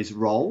around these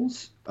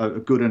roles,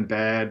 good and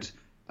bad,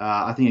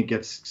 I think it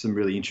gets some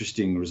really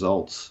interesting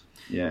results.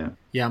 Yeah.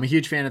 Yeah, I'm a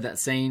huge fan of that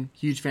scene,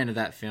 huge fan of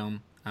that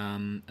film.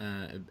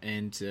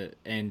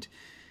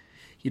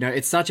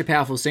 It's such a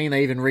powerful scene.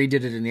 They even redid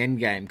it in the end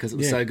game because it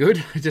was so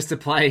good just to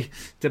play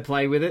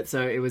with it.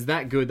 So it was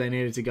that good they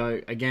needed to go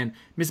again.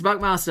 Mr.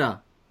 Buckmaster,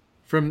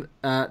 from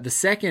the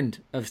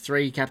second of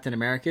 3 Captain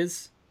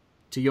Americas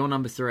to your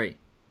number 3.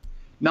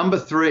 Number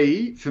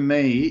 3 for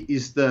me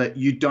is the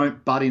 "you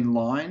don't butt in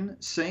line"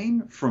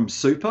 scene from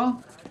Super.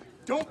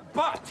 Don't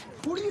butt!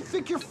 Who do you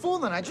think you're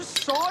fooling? I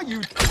just saw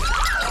you.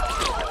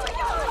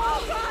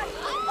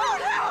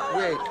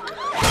 Wait.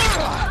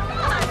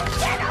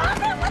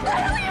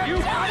 You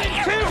butted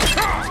too!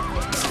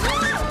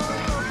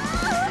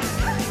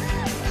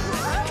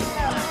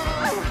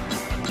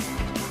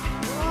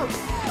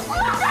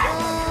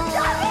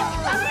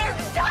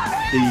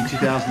 The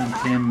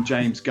 2010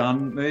 James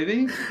Gunn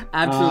movie.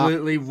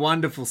 Absolutely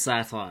wonderful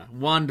satire.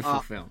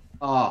 Wonderful film.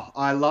 Oh,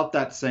 I love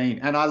that scene.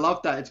 And I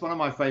love that. It's one of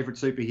my favorite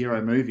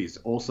superhero movies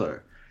also,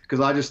 because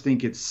I just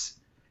think it's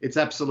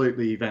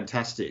absolutely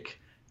fantastic.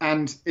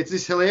 And it's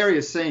this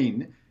hilarious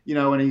scene,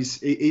 when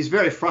he's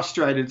very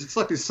frustrated. It's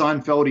like this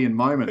Seinfeldian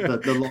moment,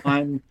 the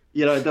line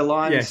You know, the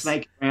lion Yes.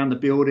 snake around the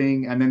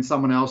building, and then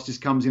someone else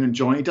just comes in and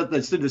joins. He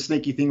does the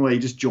sneaky thing where he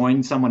just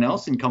joins someone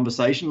else in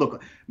conversation.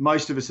 Look,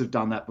 most of us have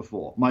done that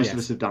before. Most of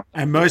us have done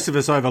that. And most of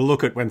us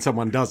overlook it when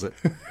someone does it.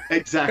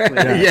 Exactly.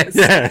 Yes.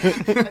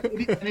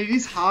 And it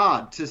is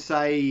hard to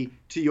say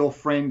to your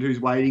friend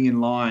who's waiting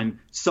in line,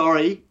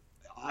 sorry,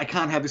 I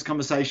can't have this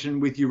conversation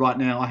with you right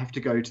now. I have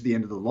to go to the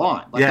end of the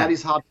line. Like, that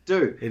is hard to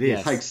do. It is.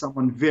 It takes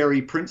someone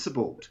very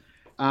principled.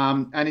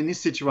 And in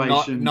this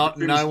situation...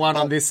 No one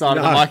on this side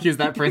of the mic is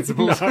that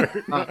principle.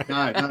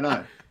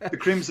 No. The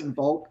Crimson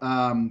Bolt,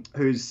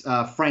 who's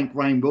Frank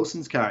Rain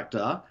Wilson's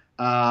character,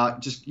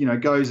 just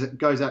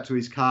goes out to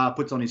his car,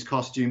 puts on his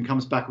costume,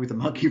 comes back with a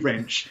monkey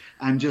wrench,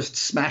 and just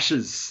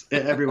smashes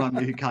everyone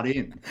who cut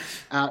in.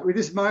 With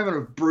this moment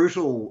of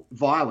brutal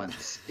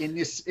violence in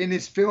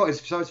this film,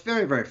 so it's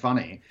very, very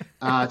funny.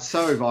 It's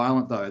so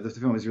violent, though. The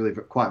film is really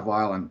quite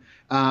violent.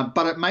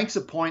 But it makes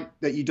a point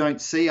that you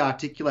don't see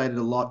articulated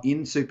a lot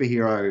in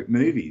superhero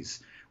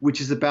movies,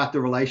 which is about the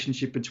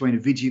relationship between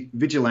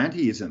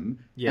vigilantism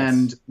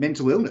and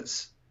mental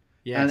illness.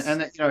 Yes.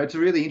 And it's a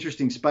really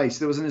interesting space.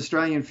 There was an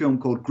Australian film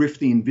called Griff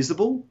the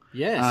Invisible.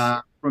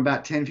 Yes. From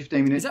about 10,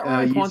 15 minutes. Is that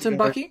Ryan Quanten,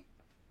 Bucky?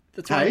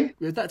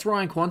 That's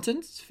Ryan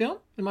Quanten's film?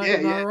 Am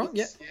I wrong?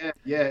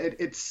 Yeah.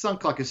 It's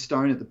sunk like a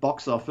stone at the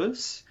box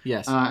office.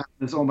 Yes.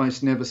 It's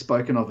almost never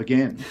spoken of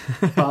again.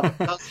 But it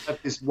does have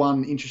this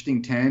one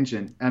interesting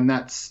tangent, and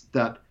that's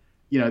that,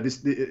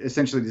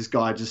 essentially this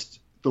guy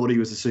just thought he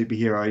was a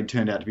superhero and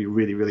turned out to be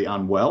really, really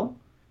unwell.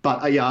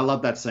 But I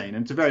love that scene. And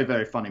it's a very,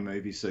 very funny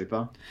movie,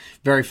 Super.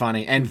 Very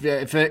funny. And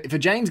for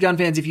James Gunn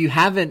fans, if you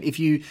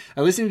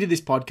are listening to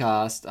this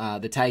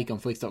podcast, The Take on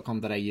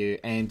flicks.com.au,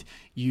 and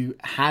you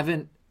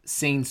haven't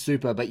seen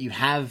Super, but you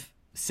have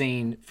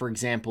seen, for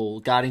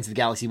example, Guardians of the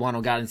Galaxy 1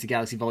 or Guardians of the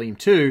Galaxy Volume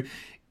 2,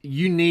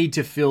 you need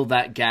to fill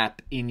that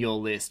gap in your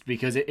list,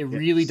 because it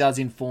really does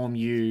inform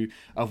you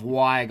of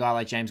why a guy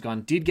like James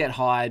Gunn did get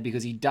hired,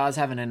 because he does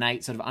have an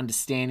innate sort of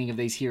understanding of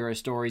these hero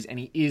stories, and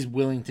he is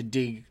willing to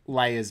dig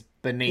layers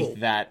beneath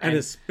that. And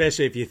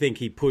especially if you think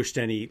he pushed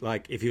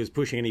if he was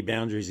pushing any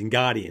boundaries in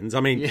Guardians. I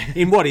mean,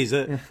 in what is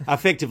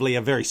effectively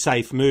a very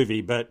safe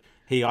movie, but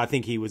I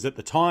think he was at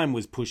the time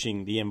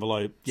pushing the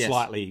envelope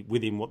slightly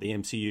within what the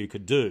MCU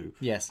could do.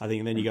 Yes. I think,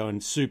 and then you go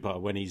in Super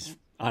when he's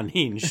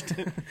unhinged.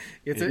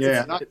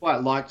 I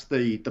quite liked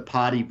the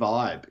party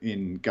vibe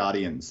in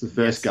Guardians, the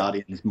first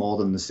Guardians, more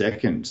than the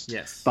second.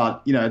 Yes.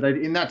 But,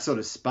 in that sort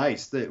of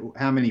space,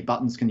 how many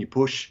buttons can you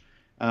push?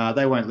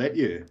 They won't let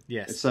you.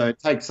 Yes. So it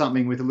takes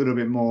something with a little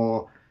bit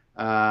more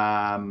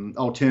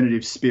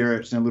alternative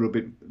spirit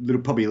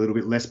and probably a little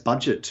bit less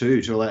budget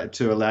too,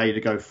 to allow you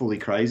to go fully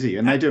crazy.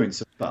 And they do in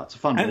Super. It's a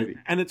fun movie.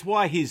 And it's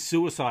why his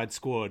Suicide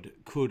Squad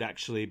could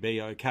actually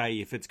be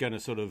okay if it's going to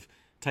sort of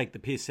take the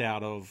piss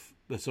out of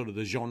the sort of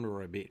the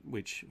genre a bit,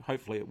 which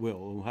hopefully it will.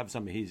 It'll have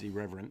some of his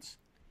irreverence.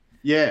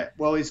 Yeah,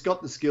 well, he's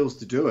got the skills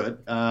to do it.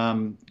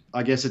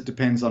 I guess it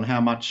depends on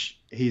how much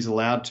he's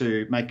allowed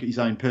to make his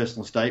own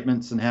personal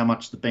statements and how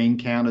much the bean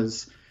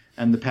counters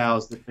and the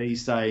powers that be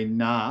say,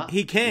 nah.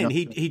 He can.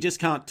 He just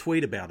can't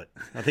tweet about it.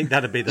 I think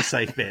that'd be the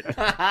safe bet.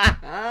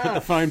 Put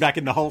the phone back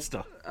in the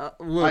holster.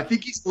 I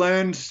think he's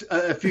learned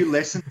a few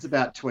lessons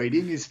about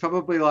tweeting. He's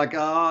probably like,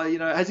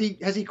 has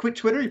he quit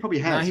Twitter? He probably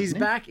has. No, he's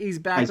back. He's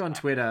back on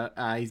Twitter.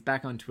 He's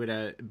back on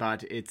Twitter,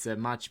 but it's a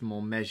much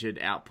more measured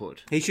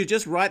output. He should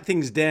just write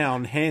things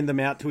down, hand them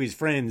out to his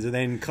friends, and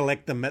then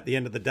collect them at the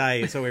end of the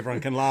day so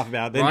everyone can laugh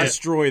about it, then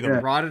destroy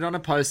them. Write it on a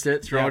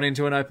post-it, throw it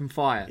into an open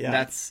fire. Yeah.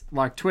 That's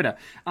like Twitter.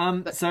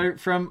 So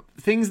from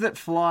things that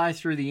fly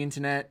through the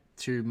internet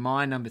to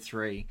my number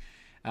 3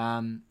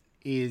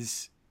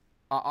 is...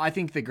 I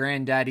think the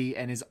granddaddy,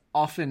 and is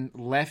often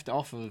left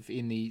off of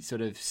in the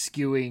sort of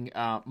skewing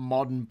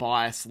modern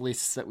bias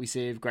lists that we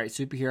see of great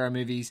superhero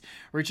movies,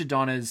 Richard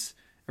Donner's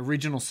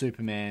original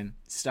Superman,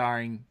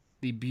 starring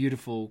the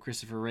beautiful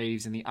Christopher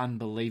Reeves and the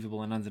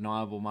unbelievable and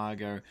undeniable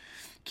Margot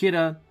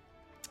Kidder.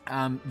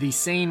 The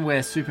scene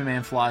where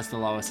Superman flies to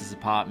Lois's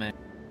apartment.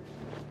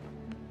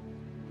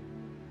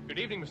 Good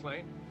evening, Miss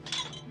Lane.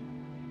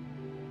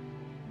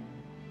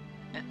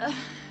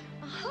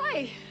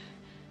 Hi.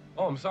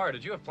 Oh, I'm sorry.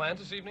 Did you have plans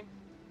this evening?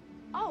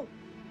 Oh,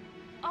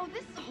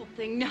 this whole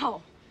thing,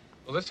 no.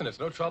 Well, listen, it's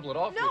no trouble at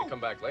all for you to come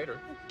back later.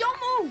 Don't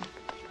move!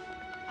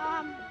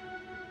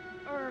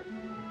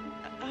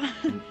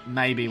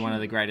 Maybe one of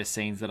the greatest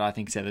scenes that I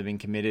think's ever been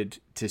committed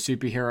to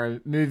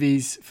superhero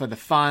movies, for the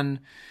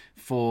fun,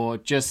 for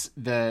just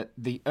the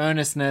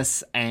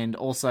earnestness, and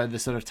also the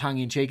sort of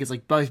tongue-in-cheek. It's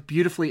like both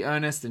beautifully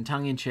earnest and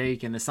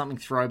tongue-in-cheek, and there's something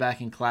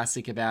throwback and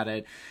classic about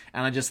it.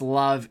 And I just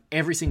love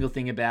every single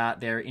thing about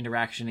their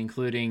interaction,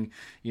 including,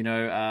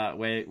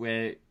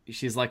 where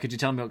she's like, could you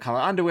tell me what color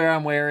underwear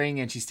I'm wearing?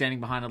 And she's standing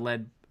behind a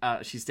lead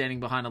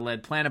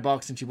planter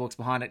box, and she walks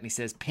behind it, and he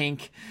says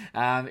pink.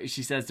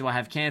 She says, do I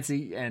have cancer?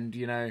 And,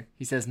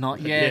 he says, not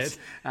yet.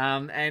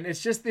 And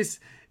it's just this...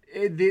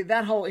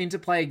 that whole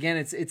interplay again,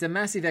 it's a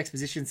massive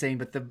exposition scene,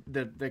 but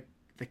the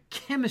the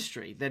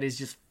chemistry that is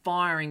just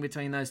firing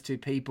between those two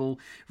people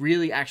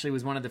really actually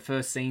was one of the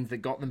first scenes that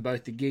got them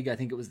both the gig. I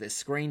think it was their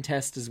screen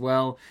test as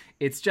well.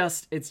 It's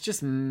just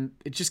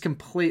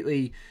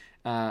completely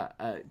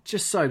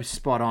just so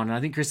spot on. And I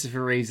think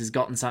Christopher Reeves has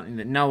gotten something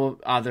that no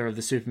other of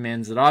the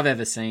Supermans that I've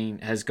ever seen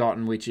has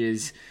gotten, which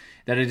is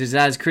that it is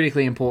as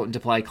critically important to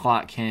play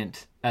Clark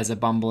Kent as a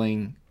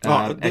bumbling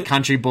a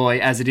country boy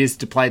as it is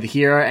to play the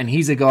hero, and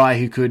he's a guy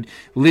who could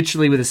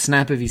literally with a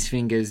snap of his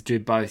fingers do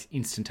both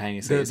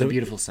instantaneously. It's a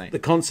beautiful scene. The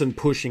constant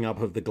pushing up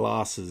of the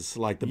glasses,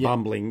 like the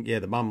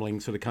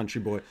bumbling sort of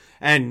country boy.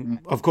 And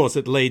of course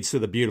it leads to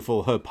the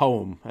beautiful her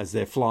poem as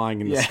they're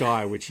flying in the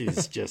sky, which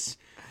is just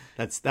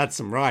that's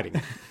some writing.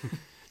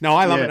 No,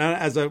 I love it.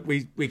 As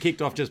we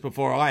kicked off just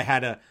before, I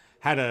had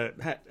at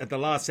the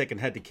last second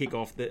had to kick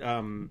off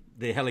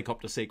the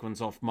helicopter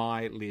sequence off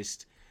my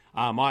list.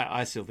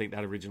 I still think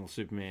that original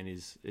Superman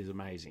is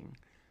amazing.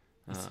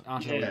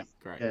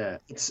 Great. Yeah,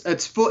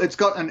 it's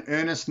got an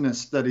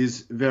earnestness that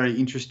is very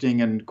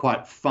interesting and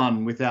quite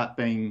fun without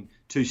being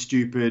too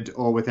stupid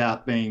or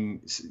without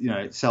being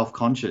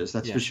self-conscious.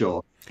 That's for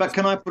sure. But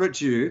can I put it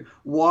to you?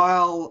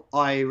 While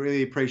I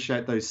really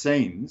appreciate those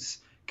scenes,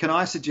 can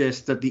I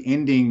suggest that the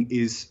ending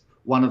is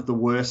one of the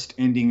worst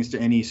endings to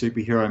any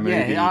superhero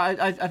movie? Yeah,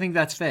 I think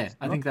that's fair.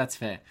 I think that's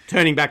fair.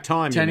 Turning back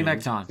time. It's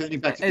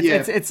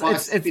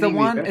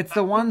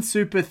the one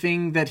super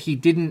thing that he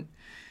didn't.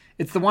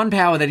 It's the one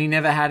power that he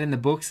never had in the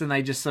books, and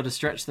they just sort of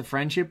stretched the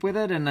friendship with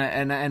it. And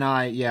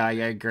I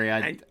agree.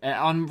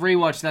 On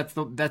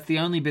rewatch, that's the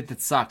only bit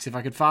that sucks. If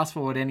I could fast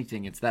forward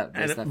anything, it's that.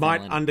 And it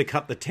might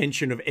undercut the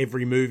tension of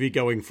every movie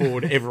going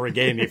forward ever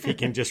again if he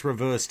can just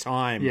reverse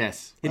time.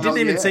 Yes, it didn't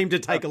even seem to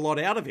take a lot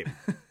out of him.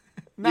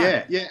 No.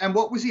 Yeah. And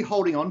what was he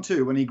holding on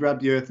to when he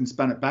grabbed the earth and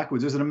spun it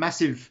backwards? Was it a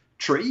massive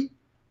tree?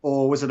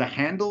 Or was it a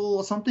handle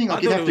or something? I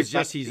thought it was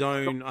just his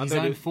own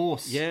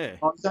force. Yeah.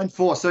 His own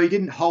force. So he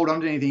didn't hold on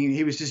to anything.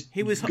 He was just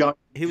He was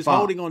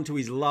holding on to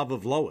his love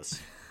of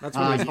Lois. That's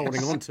what he was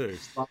holding on to.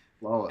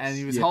 Lois. And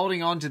he was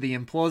holding on to the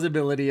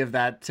implausibility of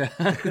that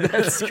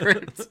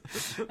script.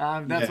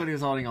 That's what he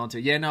was holding on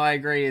to. Yeah, no, I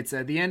agree. It's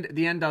the end.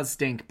 The end does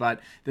stink, but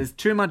there's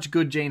too much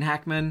good Gene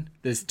Hackman.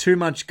 There's too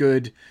much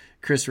good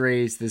Chris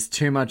Reeves. There's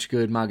too much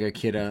good Margot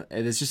Kidder.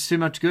 There's just too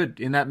much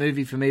good in that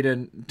movie for me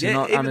to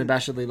not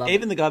unabashedly love it.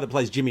 Even the guy that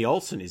plays Jimmy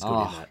Olsen is good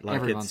in that.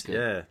 Like, everyone's good.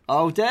 Yeah.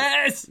 Oh,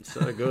 Des!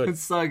 So good. It's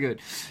so good.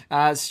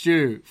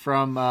 Stu,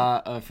 from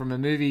a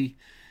movie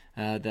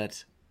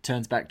that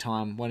turns back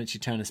time, why don't you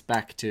turn us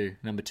back to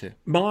number 2?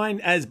 Mine,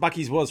 as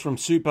Bucky's was from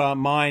Super,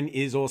 mine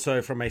is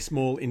also from a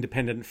small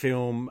independent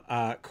film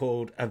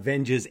called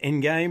Avengers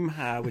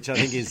Endgame, which I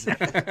think is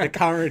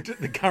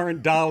the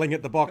current darling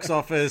at the box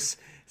office,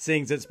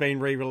 seeing as it's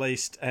been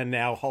re-released and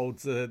now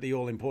holds the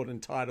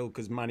all-important title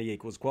because money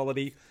equals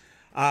quality.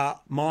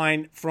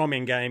 Mine from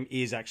Endgame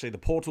is actually the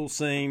portal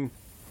scene.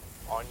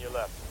 On your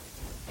left.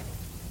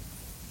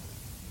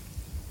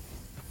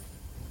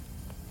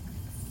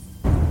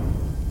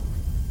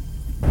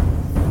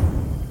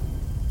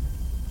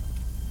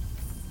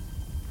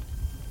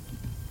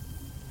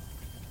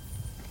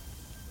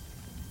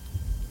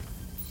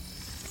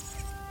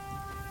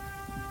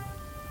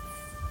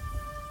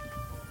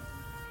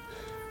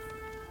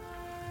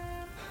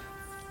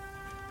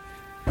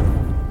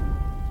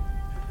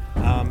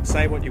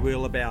 Say what you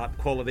will about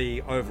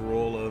quality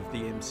overall of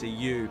the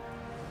MCU.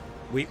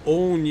 We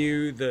all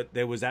knew that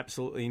there was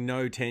absolutely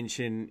no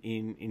tension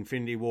in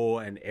Infinity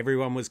War and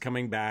everyone was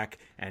coming back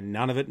and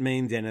none of it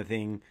means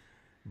anything.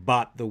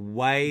 But the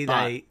way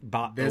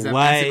there's a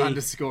massive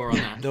underscore on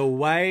that. The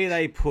way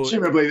they put...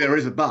 Presumably there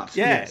is a but.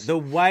 Yeah, yes. The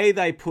way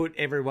they put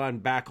everyone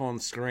back on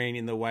screen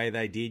in the way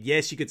they did.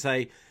 Yes, you could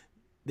say,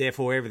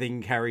 therefore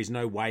everything carries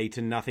no weight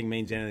and nothing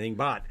means anything,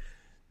 but...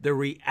 The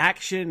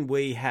reaction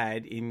we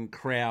had in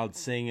crowds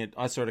seeing it,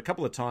 I saw it a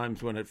couple of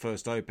times when it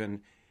first opened,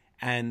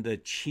 and the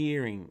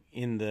cheering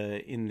in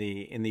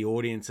the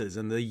audiences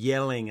and the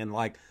yelling and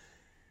like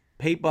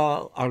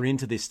people are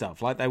into this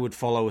stuff. Like they would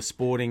follow a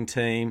sporting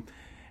team.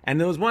 And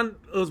there was one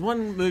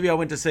movie I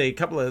went to see, a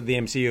couple of the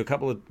MCU, a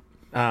couple of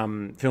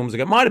films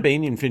ago. It might have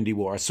been Infinity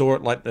War. I saw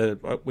it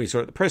we saw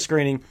it at the press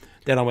screening.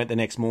 Then I went the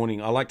next morning.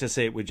 I like to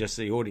see it with just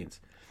the audience.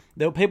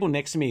 There were people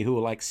next to me who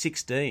were like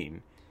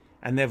 16.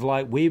 And they've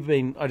I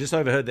just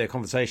overheard their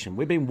conversation.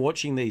 We've been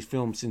watching these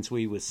films since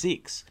we were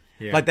 6.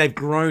 Yeah. Like they've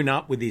grown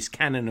up with this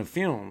canon of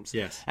films.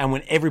 Yes. And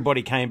when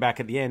everybody came back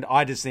at the end,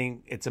 I just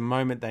think it's a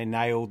moment they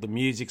nailed. The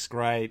music's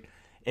great.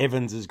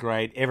 Evans is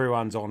great.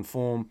 Everyone's on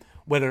form.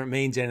 Whether it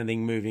means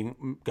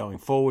anything going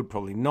forward,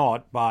 probably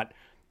not. But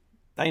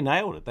they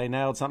nailed it. They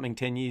nailed something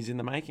 10 years in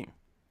the making.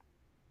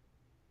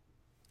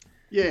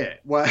 Yeah,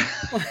 well...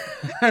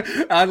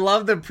 I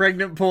love the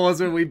pregnant pause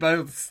where we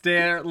both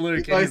stare at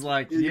Luke and he's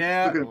like,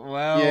 yeah,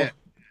 well...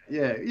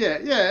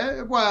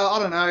 Yeah. Well, I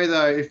don't know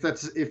though if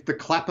the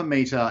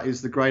clapper-meter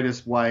is the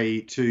greatest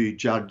way to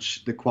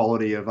judge the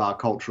quality of our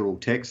cultural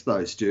text,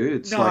 though, Stu.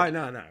 It's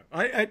No.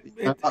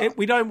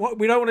 We don't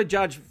want to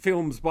judge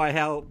films by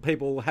how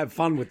people have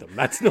fun with them.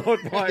 That's not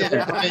why.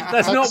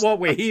 That's not what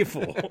we're here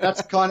for.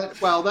 That's kind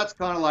of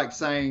like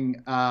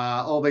saying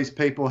all these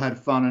people had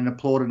fun and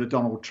applauded a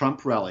Donald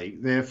Trump rally.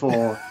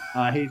 Therefore,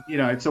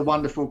 it's a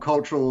wonderful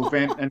cultural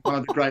event and one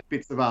of the great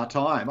bits of our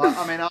time.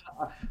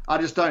 I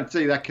just don't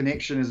see that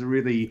connection as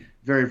really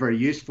very, very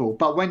useful.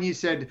 But when you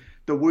said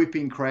the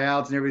whooping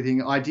crowds and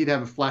everything, I did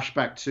have a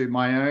flashback to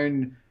my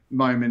own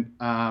moment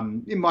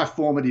in my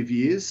formative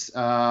years,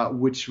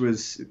 which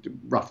was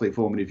roughly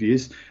formative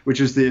years, which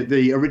was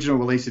the original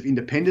release of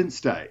Independence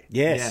Day.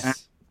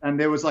 Yes. And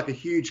there was like a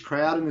huge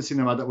crowd in the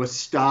cinema that was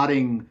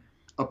starting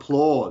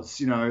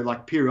applause,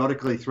 like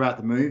periodically throughout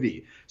the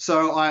movie.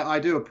 So I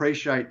do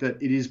appreciate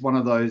that it is one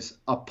of those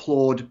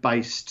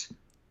applaud-based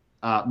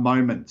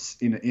moments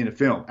in a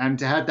film, and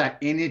to have that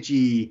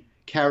energy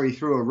carry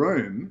through a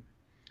room,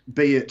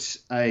 be it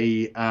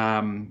a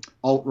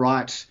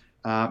alt-right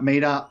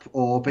meetup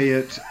or be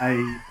it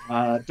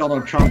a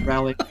Donald Trump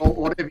rally or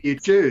whatever you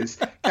choose,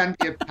 can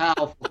be a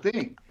powerful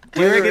thing.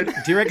 Do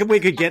you reckon we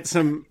could get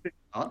some?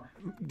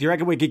 Do you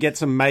reckon we could get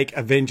some "Make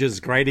Avengers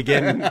Great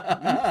Again"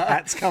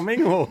 hats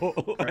coming? Or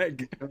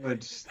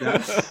good.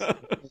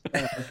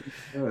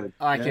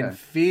 I can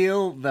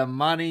feel the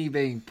money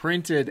being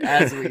printed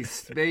as we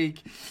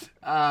speak.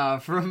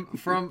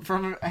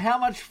 From how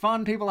much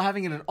fun people are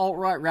having at an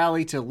alt-right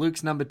rally to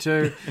Luke's number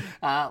 2.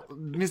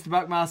 Mr.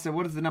 Buckmaster,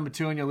 what is the number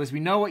 2 on your list? We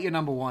know what your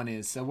number 1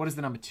 is, so what is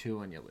the number 2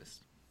 on your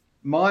list?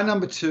 My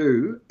number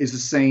 2 is a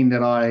scene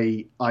that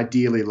I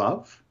dearly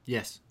love.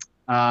 Yes.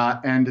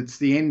 And it's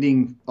the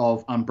ending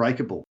of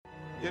Unbreakable.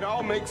 It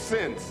all makes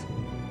sense.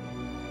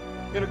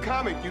 In a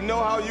comic, you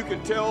know how you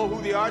can tell who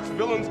the arch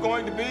villain's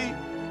going to be?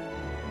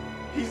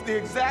 He's the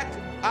exact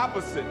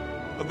opposite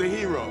of the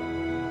hero.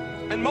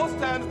 And most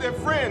times they're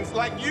friends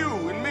like you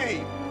and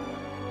me.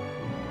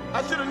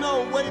 I should have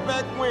known way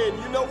back when.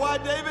 You know why,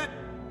 David?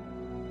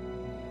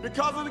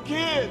 Because of the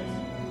kids.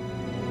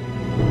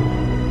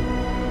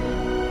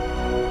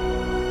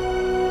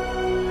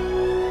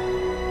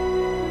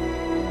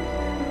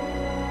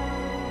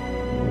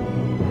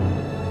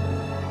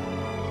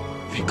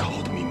 They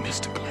called me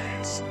Mr.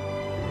 Glass.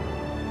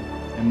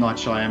 And Night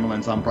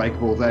Shyamalan's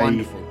Unbreakable,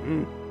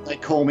 they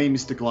call me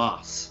Mr.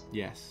 Glass.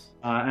 Yes.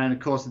 And of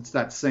course, it's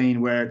that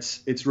scene where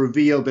it's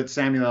revealed that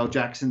Samuel L.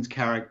 Jackson's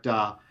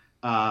character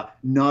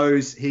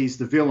knows he's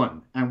the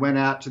villain and went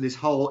out to this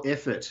whole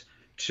effort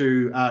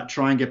to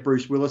try and get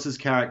Bruce Willis's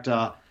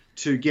character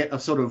to get a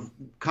sort of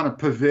kind of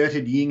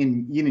perverted yin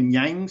and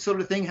yang sort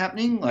of thing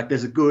happening. Like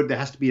there's a good, there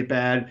has to be a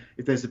bad.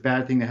 If there's a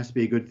bad thing, there has to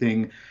be a good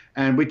thing.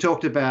 And we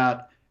talked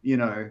about,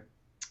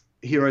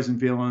 heroes and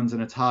villains,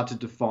 and it's hard to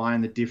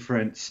define the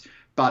difference.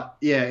 But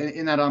yeah,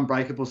 in that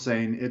Unbreakable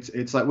scene,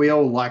 it's like we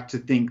all like to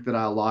think that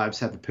our lives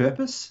have a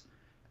purpose,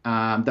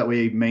 that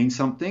we mean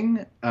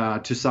something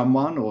to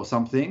someone or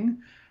something,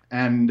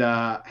 and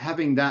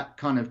having that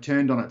kind of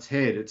turned on its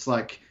head, it's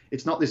like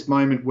it's not this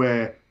moment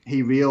where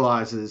he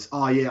realizes,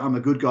 oh yeah, I'm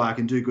a good guy, I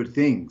can do good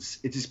things.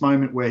 It's this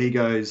moment where he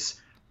goes,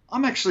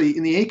 I'm actually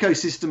in the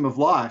ecosystem of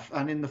life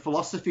and in the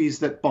philosophies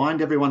that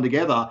bind everyone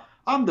together,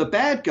 I'm the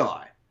bad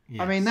guy.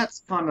 Yes. I mean,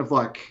 that's kind of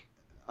like,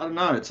 I don't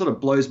know, it sort of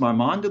blows my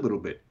mind a little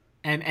bit.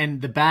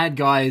 And the bad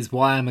guy is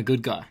why I'm a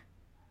good guy.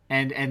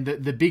 And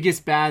the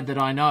biggest bad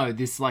that I know,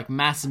 this like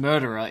mass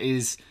murderer,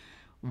 is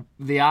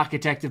the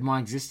architect of my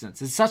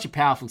existence. It's such a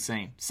powerful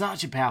scene.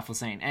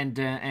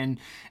 And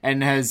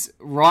has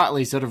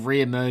rightly sort of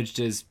re-emerged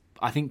as,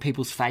 I think,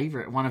 people's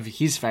favourite, one of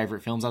his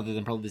favourite films, other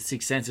than probably The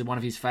Sixth Sense, is one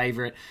of his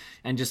favourite,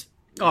 and just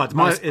it's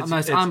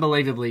most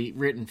unbelievably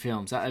written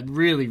films.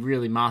 Really,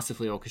 really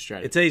masterfully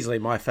orchestrated. It's easily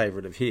my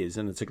favourite of his,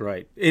 and it's a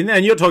great...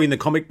 And you're talking the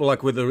comic book,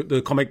 like with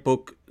the comic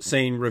book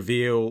scene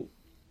reveal,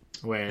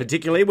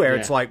 particularly where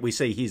it's like we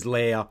see his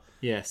lair.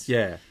 Yes.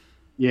 Yeah.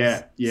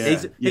 Yeah.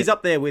 He's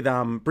up there with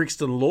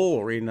Brixton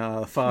Law in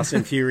Fast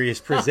and Furious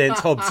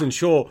Presents Hobbs and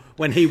Shaw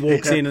when he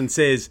walks in and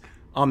says,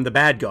 I'm the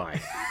bad guy.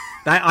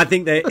 I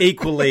think they're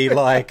equally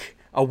like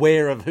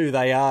aware of who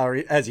they are,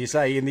 as you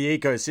say, in the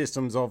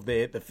ecosystems of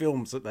the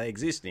films that they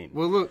exist in.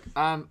 Well, look,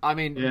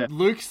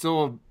 Luke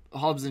saw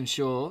Hobbs and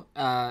Shaw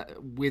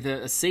with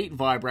a seat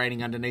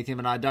vibrating underneath him,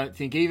 and I don't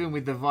think even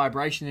with the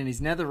vibration in his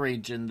nether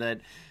region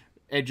that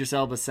Idris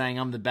Elba saying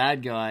I'm the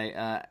bad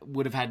guy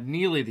would have had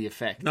nearly the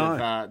effect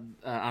of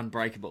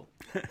Unbreakable.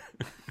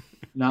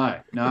 No,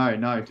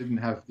 it didn't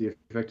have the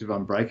effect of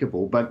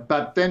Unbreakable.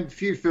 But then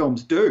few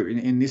films do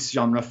in this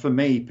genre for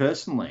me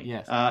personally.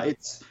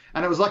 Yes.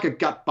 It was like a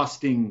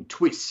gut-busting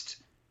twist.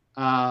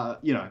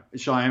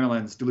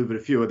 Shyamalan's delivered a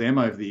few of them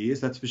over the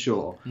years, that's for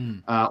sure.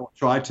 Or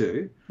tried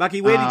to.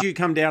 Bucky, where did you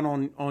come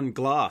down on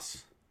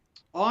Glass?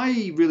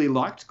 I really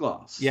liked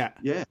Glass. Yeah.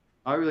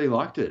 I really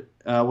liked it.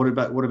 What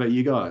about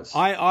you guys?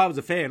 I was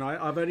a fan.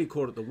 I've only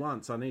caught it the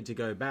once. I need to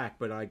go back,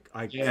 but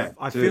I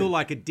feel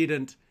like it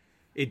didn't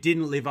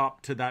live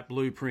up to that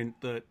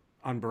blueprint that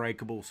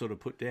Unbreakable sort of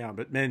put down.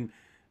 But then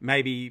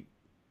maybe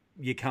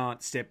you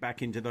can't step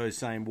back into those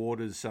same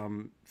waters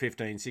some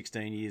 15,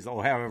 16 years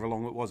or however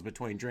long it was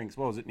between drinks.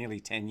 What was it, nearly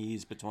 10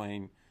 years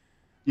between?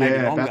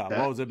 Maybe longer.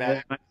 What was it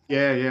about?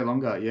 Yeah,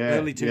 longer. Yeah,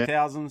 early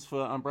 2000s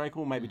for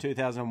Unbreakable, maybe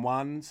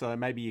 2001. So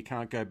maybe you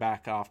can't go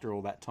back after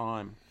all that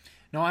time.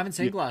 No, I haven't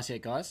seen Glass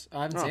yet, guys.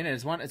 I haven't seen it.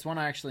 It's one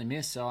I actually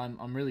missed, so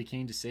I'm really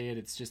keen to see it.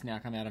 It's just now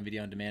come out on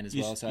video on demand as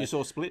well. So you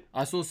saw Split?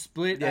 I saw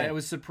Split. Yeah. I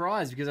was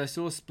surprised because I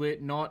saw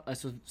Split. I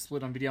saw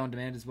Split on video on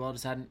demand as well.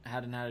 Just hadn't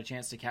had a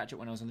chance to catch it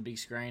when I was on the big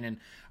screen, and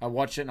I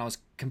watched it and I was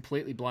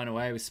completely blown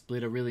away with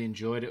Split. I really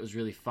enjoyed it. It was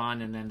really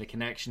fun, and then the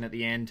connection at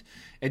the end.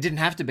 It didn't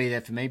have to be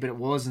there for me, but it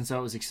was, and so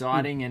it was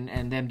exciting.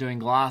 And them doing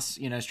Glass,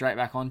 straight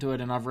back onto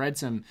it. And I've read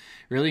some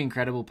really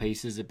incredible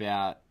pieces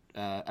about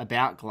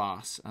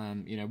Glass.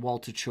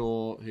 Walter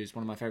Chaw, who's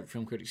one of my favorite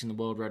film critics in the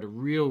world, wrote a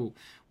real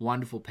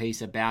wonderful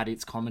piece about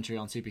its commentary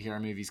on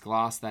superhero movies,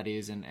 Glass, that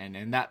is,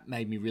 and that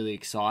made me really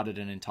excited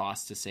and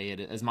enticed to see it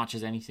as much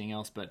as anything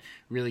else, but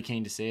really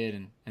keen to see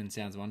it, and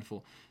sounds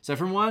wonderful. So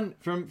from one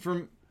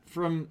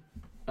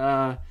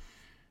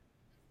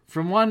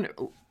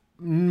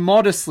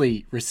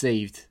modestly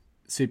received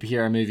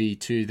superhero movie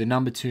to the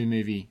number 2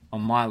 movie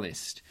on my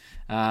list,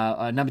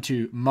 number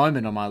 2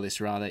 moment on my list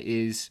rather,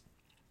 is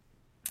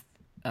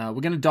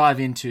we're going to dive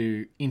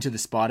into the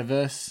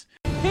Spider-Verse.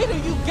 Peter,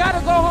 you gotta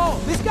go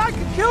home. This guy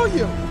could kill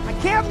you. I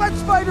can't let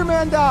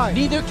Spider-Man die.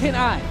 Neither can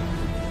I.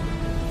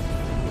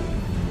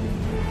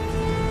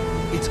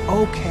 It's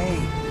okay.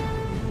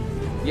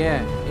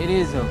 Yeah, it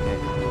is okay.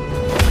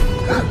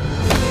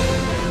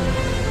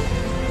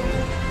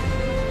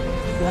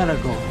 You gotta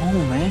go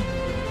home, man.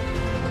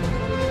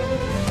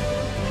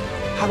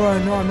 How do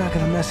I know I'm not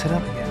gonna mess it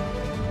up again?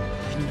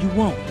 You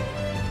won't.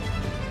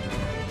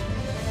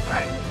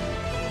 Right.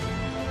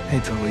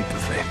 Hate to leap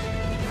of faith.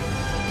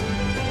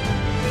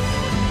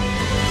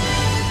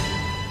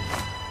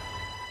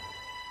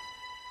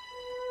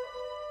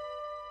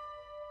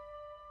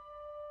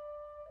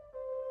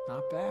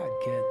 Not bad,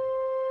 kid.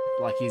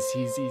 Like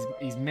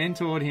he's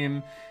mentored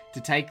him to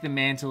take the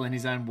mantle in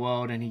his own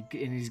world, and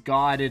he's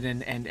guided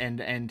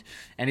and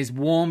is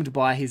warmed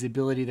by his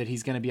ability that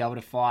he's going to be able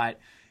to fight.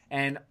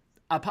 And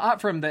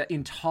apart from the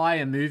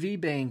entire movie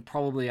being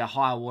probably a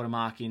high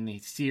watermark in the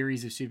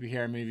series of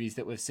superhero movies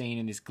that we've seen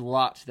in this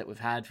glut that we've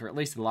had for at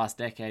least the last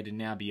decade and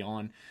now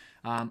beyond,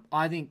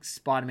 I think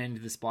Spider-Man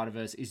Into the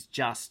Spider-Verse is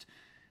just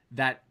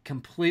that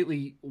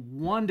completely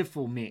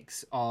wonderful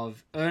mix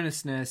of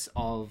earnestness,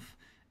 of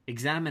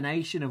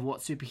examination of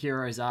what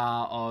superheroes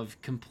are, of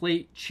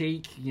complete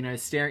cheek,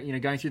 staring,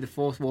 going through the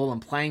fourth wall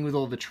and playing with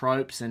all the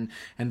tropes and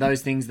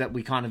those things that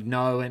we kind of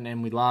know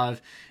and we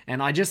love. And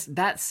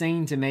that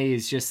scene to me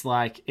is just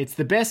like, it's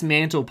the best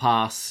mantle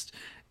pass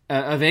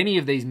of any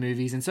of these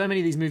movies. And so many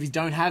of these movies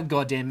don't have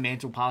goddamn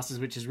mantle passes,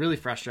 which is really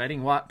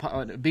frustrating.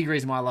 A big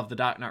reason why I love The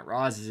Dark Knight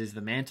Rises is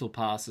the mantle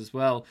pass as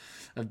well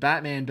of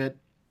Batman. But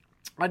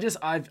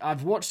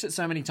I've watched it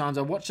so many times.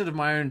 I watched it of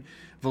my own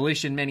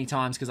volition many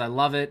times because I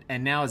love it.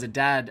 And now as a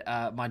dad,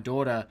 my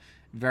daughter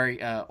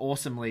very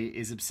awesomely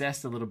is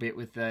obsessed a little bit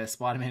with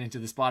Spider-Man Into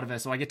the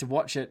Spider-Verse. So I get to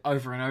watch it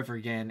over and over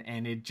again.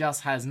 And it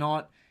just has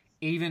not,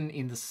 even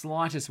in the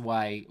slightest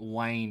way,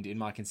 waned in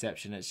my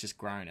conception. It's just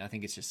grown. I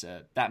think it's just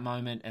that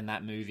moment and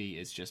that movie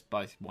is just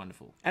both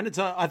wonderful. And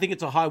I think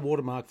it's a high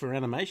watermark for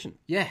animation.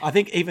 Yeah. I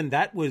think even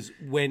that was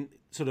when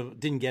sort of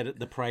didn't get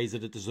the praise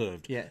that it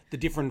deserved. Yeah. The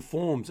different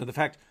forms and the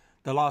fact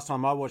the last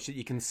time I watched it,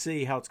 you can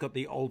see how it's got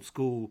the old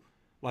school,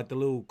 like the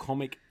little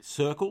comic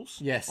circles.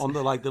 Yes. On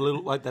the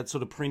little that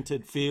sort of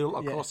printed feel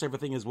across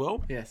everything as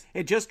well. Yes.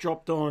 It just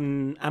dropped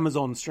on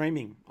Amazon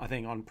streaming, I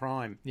think, on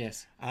Prime.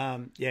 Yes.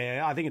 I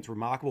think it's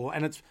remarkable,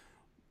 and it's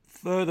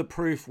further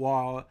proof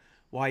why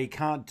you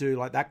can't do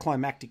like that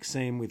climactic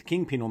scene with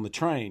Kingpin on the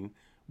train.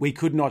 We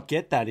could not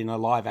get that in a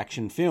live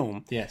action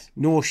film. Yes.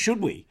 Nor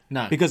should we.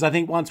 No. Because I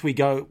think once we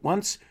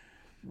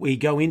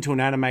go into an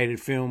animated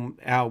film,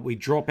 we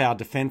drop our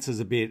defenses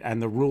a bit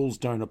and the rules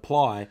don't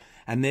apply,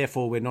 and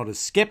therefore we're not as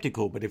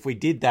skeptical. But if we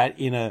did that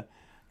in a,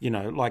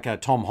 like a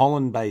Tom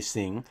Holland based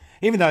thing,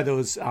 even though there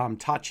was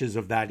touches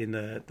of that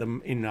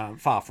in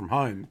Far From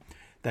Home,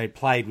 they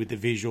played with the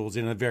visuals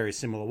in a very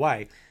similar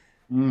way.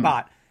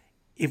 But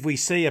if we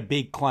see a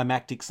big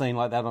climactic scene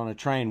like that on a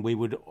train, we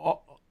would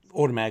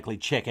automatically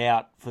check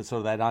out for sort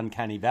of that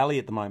uncanny valley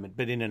at the moment.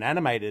 But in an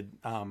animated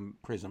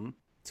prism,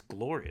 it's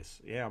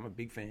glorious. Yeah, I'm a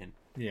big fan.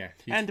 Yeah.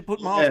 And to put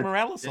Miles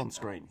Morales on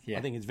screen. Yeah.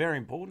 I think it's very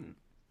important.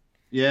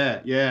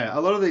 Yeah. A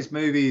lot of these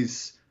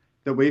movies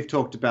that we've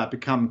talked about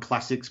become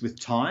classics with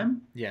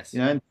time. Yes.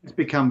 And it's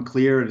become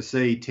clearer to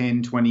see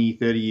 10, 20,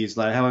 30 years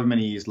later, however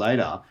many years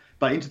later.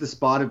 But Into the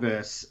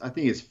Spider-Verse, I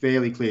think it's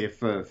fairly clear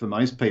for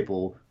most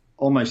people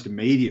almost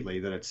immediately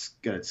that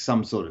it's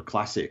some sort of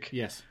classic.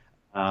 Yes.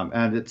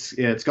 And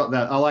it's got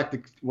that. I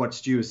like what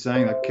Stu was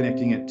saying, like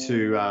connecting it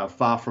to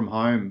Far From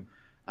Home.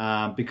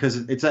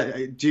 Because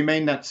do you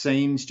mean that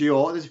scene, Stu?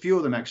 Oh, there's a few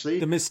of them actually.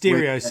 The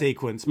Mysterio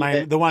sequence,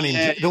 the one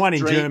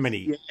in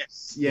Germany.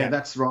 Yes,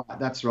 that's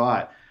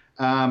right.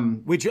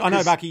 Which I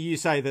know, Bucky, you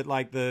say that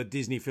like the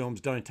Disney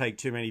films don't take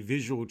too many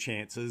visual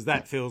chances.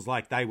 That feels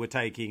like they were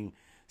taking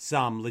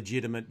some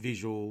legitimate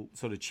visual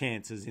sort of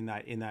chances in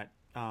that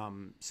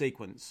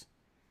sequence.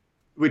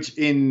 Which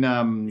in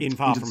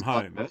Far From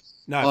Home.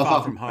 No,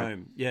 Far From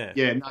Home. Yeah.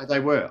 Yeah, no, they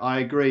were. I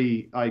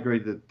agree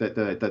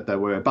that they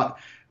were. But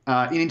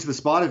in Into the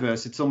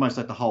Spider-Verse, it's almost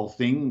like the whole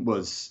thing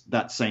was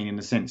that scene in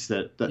the sense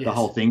that the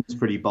whole thing is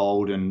pretty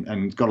bold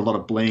and got a lot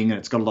of bling and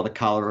it's got a lot of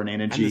color and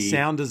energy. And the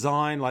sound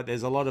design, like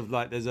there's a lot of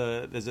like there's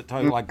a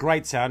total like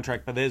great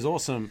soundtrack, but there's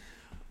also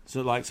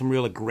some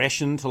real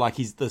aggression to like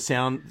the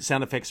sound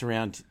effects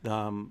around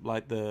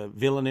like the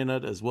villain in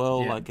it as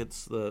well. Yeah. Like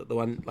it's the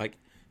one like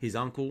his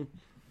uncle.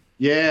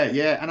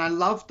 Yeah, and I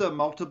love the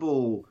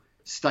multiple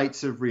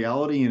states of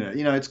reality in it.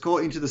 You know, it's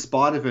called Into the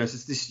Spider-Verse.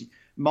 It's this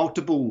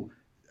multiple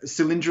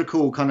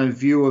cylindrical kind of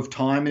view of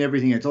time and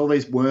everything. It's all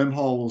these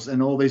wormholes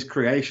and all these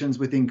creations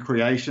within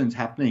creations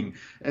happening.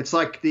 It's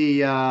like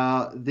the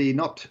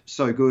not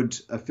so good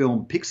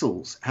film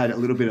Pixels had a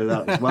little bit of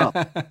that as well,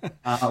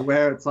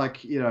 where it's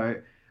like, you know,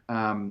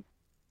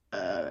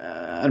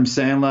 Adam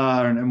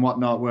Sandler and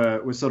whatnot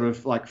were sort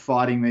of like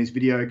fighting these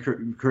video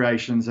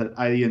creations that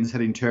aliens had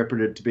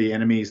interpreted to be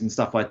enemies and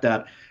stuff like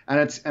that. And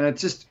it's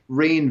just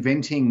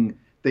reinventing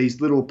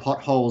these little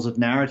potholes of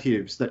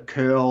narratives that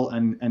curl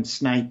and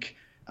snake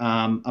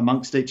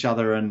amongst each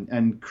other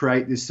and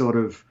create this sort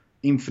of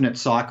infinite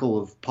cycle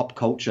of pop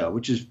culture,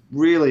 which is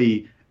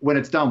really, when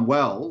it's done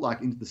well,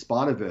 like Into the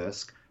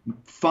Spider-Verse,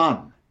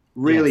 fun,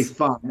 really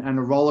fun, and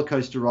a roller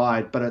coaster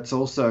ride, but it's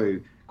also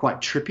quite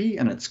trippy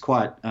and it's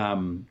quite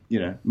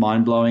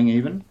mind-blowing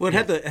even. Well,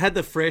 it had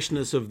the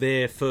freshness of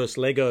their first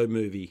Lego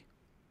movie.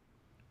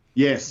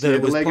 Yes, the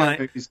Lego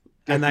movies,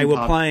 and they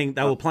were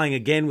playing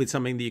again with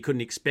something that you couldn't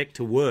expect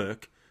to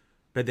work,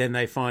 but then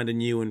they find a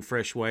new and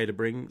fresh way to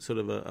bring sort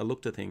of a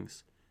look to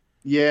things.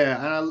 Yeah,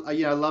 and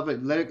I love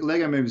it.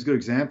 Lego movie is a good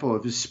example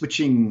of just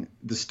switching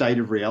the state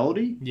of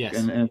reality. Yes,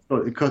 and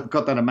it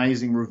got that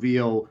amazing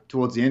reveal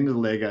towards the end of the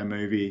Lego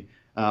movie.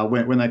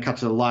 When they cut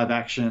to the live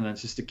action and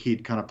it's just a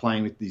kid kind of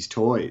playing with these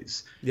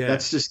toys. Yeah.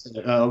 That's just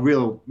a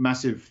real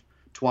massive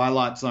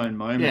Twilight Zone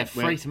moment. Yeah,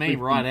 freaked me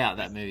right out,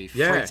 that movie.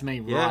 Freaked me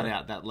right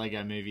out, that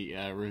Lego movie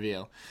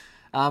reveal.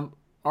 All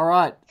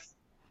right.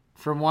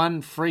 From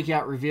one freak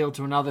out reveal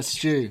to another,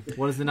 Stu,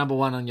 what is the number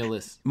one on your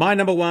list? My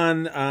number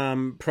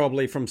one,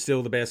 probably from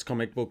still the best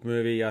comic book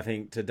movie, I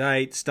think, to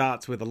date,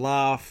 starts with a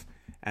laugh,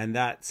 and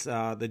that's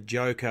the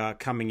Joker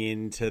coming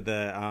into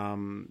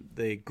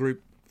the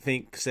group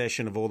think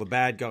session of all the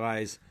bad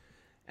guys,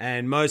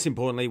 and most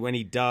importantly when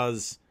he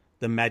does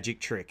the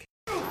magic trick.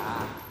 And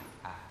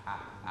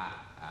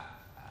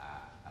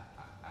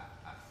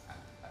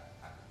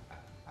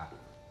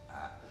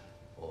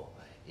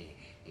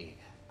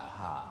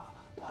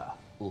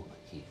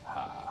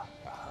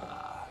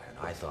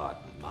I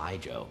thought my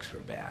jokes were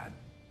bad.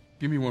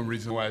 Give me one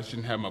reason why I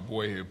shouldn't have my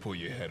boy here pull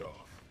your head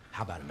off.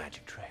 How about a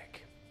magic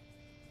trick?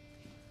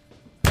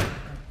 I'm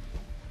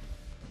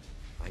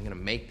gonna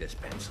make this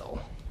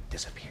pencil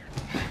disappear.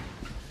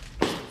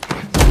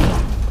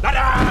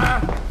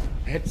 Ta-da!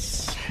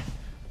 It's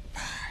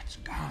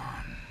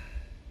gone.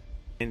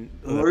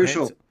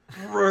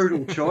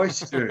 Brutal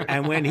choice, dude.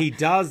 And when he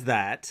does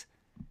that,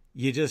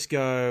 you just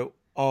go,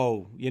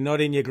 oh, you're not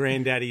in your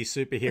granddaddy's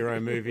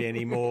superhero movie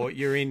anymore.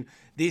 You're in,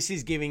 this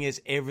is giving us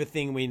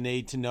everything we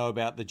need to know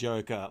about the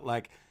Joker.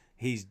 Like,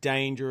 he's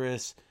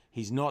dangerous,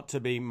 he's not to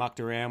be mucked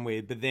around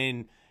with, but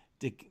then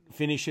to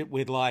finish it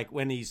with, like,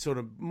 when he's sort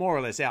of more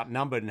or less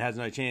outnumbered and has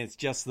no chance,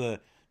 just the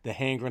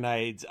hand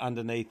grenades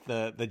underneath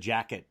the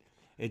jacket.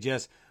 It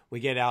just, we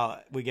get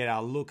our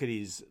look at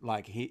his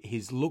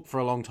look for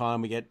a long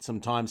time. We get some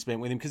time spent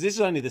with him because this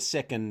is only the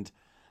second.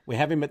 We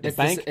have him at the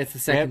bank. It's the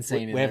second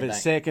scene. We have a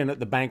second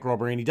at the bank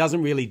robbery, and he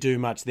doesn't really do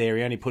much there.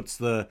 He only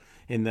puts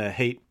in the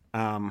Heat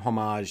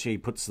homage. He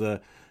puts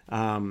the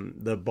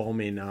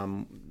bomb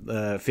in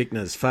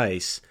Fichtner's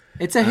face.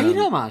 It's a Heat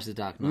homage to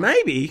Dark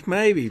Knight.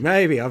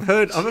 Maybe.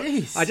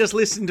 I just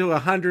listened to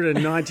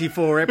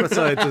 194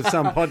 episodes of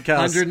some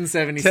podcast.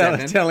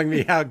 177 telling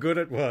me how good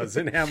it was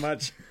and how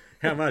much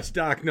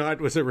Dark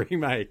Knight was a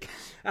remake.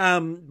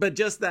 But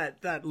just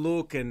that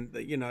look and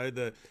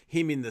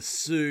him in the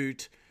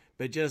suit,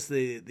 but just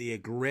the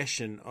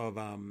aggression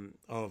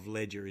of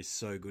Ledger is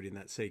so good in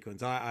that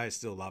sequence. I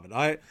still love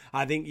it.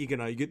 I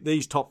think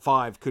these top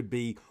five could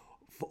be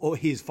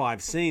his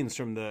 5 scenes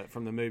from the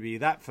movie.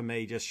 That for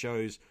me just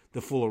shows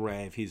the full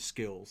array of his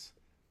skills.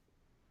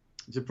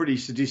 It's a pretty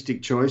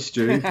sadistic choice,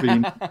 Stu.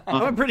 I'm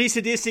a pretty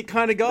sadistic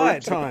kind of guy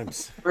at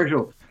times.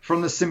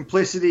 From the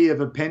simplicity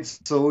of a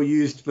pencil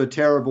used for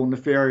terrible,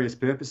 nefarious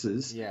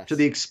purposes to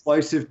the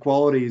explosive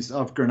qualities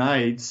of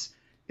grenades,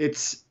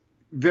 it's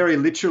very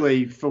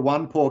literally, for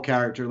one poor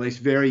character at least,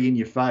 very in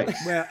your face.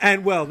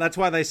 Well, that's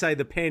why they say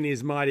the pen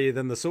is mightier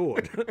than the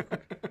sword.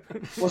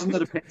 Wasn't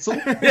it a pencil?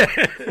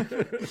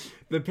 The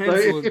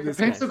pencil. So if a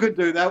pencil could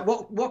do that,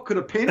 what could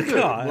a pen do?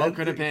 What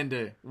could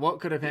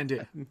a pen do?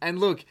 And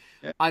look,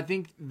 I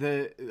think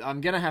I'm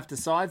going to have to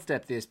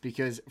sidestep this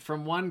because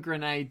from one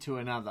grenade to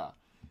another,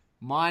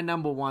 My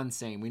number one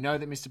scene. We know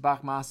that Mr.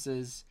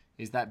 Buckmasters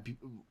is that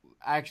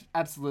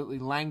absolutely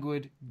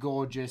languid,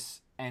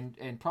 gorgeous,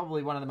 and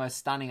probably one of the most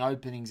stunning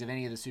openings of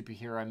any of the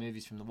superhero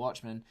movies from The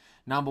Watchmen.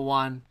 Number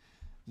one,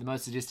 the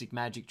most sadistic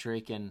magic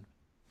trick and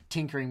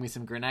tinkering with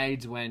some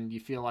grenades when you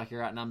feel like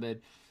you're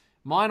outnumbered.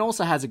 Mine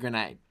also has a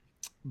grenade.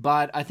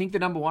 But I think the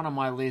number one on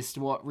my list,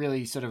 what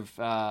really sort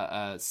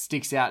of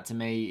sticks out to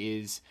me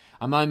is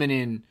a moment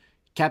in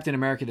Captain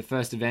America, the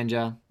First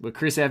Avenger, where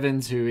Chris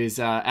Evans, who is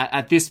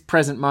at this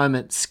present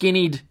moment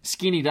skinnied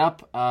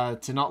up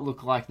to not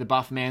look like the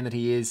buff man that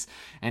he is,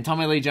 and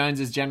Tommy Lee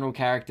Jones's general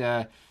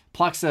character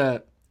plucks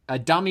a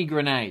dummy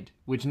grenade,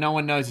 which no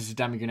one knows is a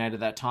dummy grenade at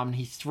that time, and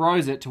he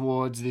throws it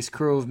towards this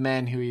crew of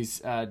men who is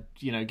going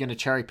to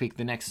cherry pick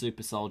the next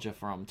super soldier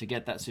from to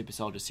get that super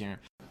soldier serum.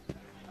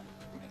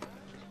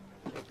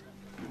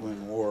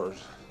 Win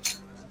wars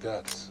with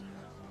guts.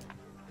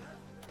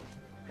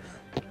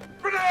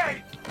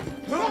 Grenade!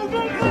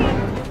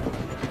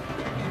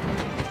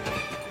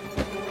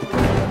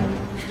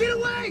 Get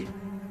away!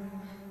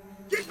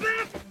 Get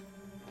back!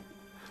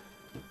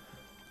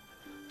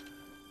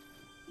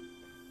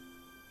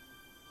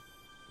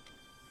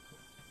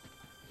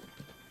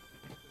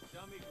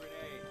 Dummy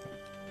grenade.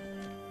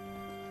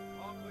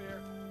 All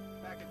clear.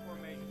 Back in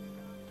formation.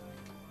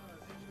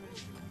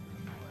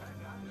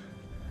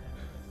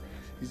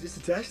 Is this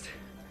a test?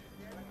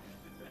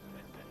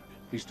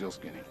 He's still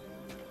skinny.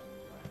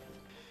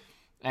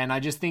 And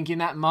I just think in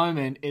that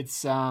moment,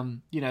 it's,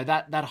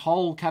 that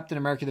whole Captain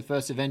America, the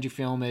First Avenger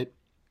film,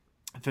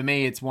 for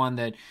me, it's one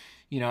that,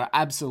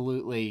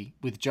 absolutely,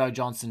 with Joe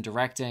Johnston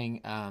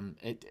directing,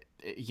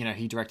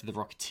 he directed The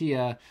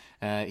Rocketeer.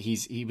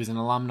 He was an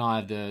alumni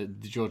of the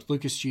George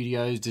Lucas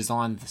Studios,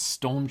 designed the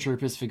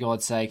Stormtroopers, for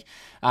God's sake.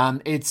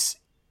 It's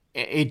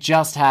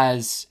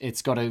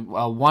got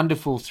a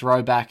wonderful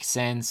throwback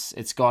sense.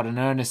 It's got an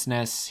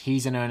earnestness.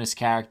 He's an earnest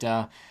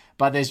character.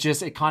 But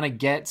it kind of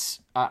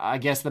gets, I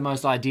guess, the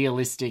most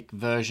idealistic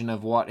version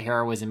of what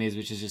heroism is,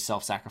 which is just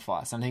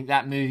self-sacrifice. I think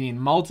that movie in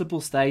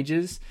multiple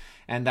stages,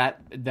 and that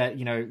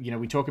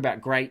we talk about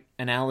great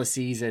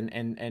analyses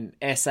and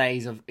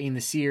essays in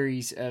the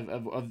series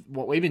of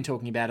what we've been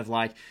talking about, of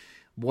like,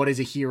 what is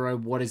a hero,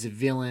 what is a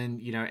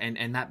villain,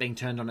 and that being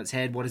turned on its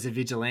head. What is a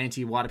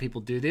vigilante? Why do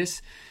people do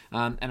this?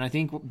 And I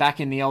think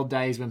back in the old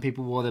days when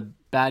people wore the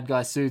bad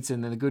guy suits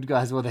and then the good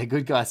guys wore their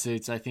good guy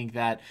suits, I think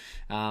that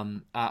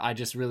I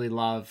just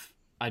love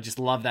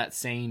that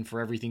scene for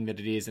everything that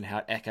it is and how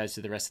it echoes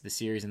to the rest of the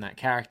series and that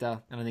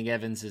character. And I think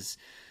Evans is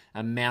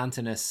a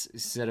mountainous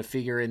sort of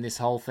figure in this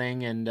whole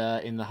thing and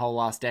in the whole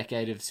last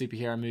decade of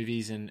superhero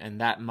movies,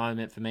 and that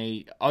moment for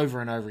me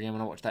over and over again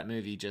when I watch that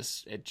movie,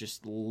 it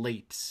just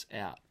leaps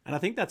out. And I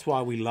think that's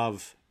why we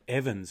love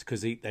Evans,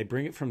 because they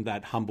bring it from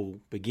that humble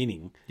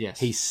beginning. Yes.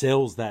 He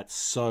sells that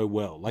so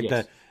well. Like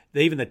yes.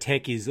 Even the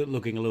tech is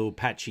looking a little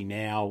patchy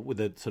now with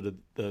the sort of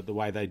the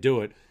way they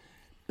do it.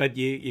 But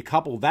you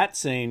couple that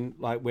scene,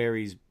 like where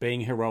he's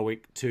being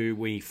heroic, to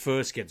when he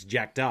first gets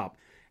jacked up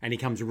and he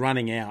comes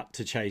running out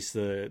to chase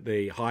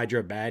the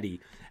Hydra baddie,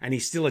 and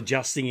he's still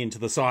adjusting into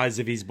the size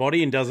of his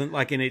body and doesn't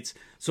like, and it's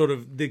sort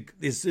of this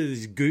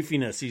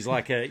goofiness. He's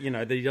like that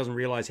he doesn't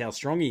realize how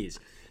strong he is.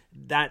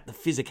 That the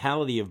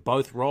physicality of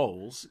both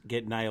roles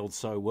get nailed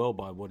so well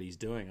by what he's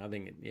doing. I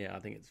think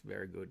it's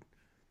very good.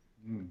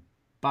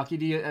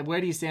 Bucky, where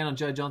do you stand on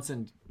Joe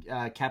Johnston,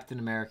 Captain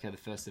America, the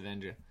First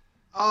Avenger?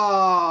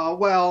 Oh,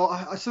 well,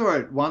 I saw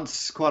it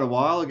once quite a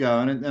while ago,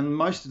 and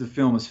most of the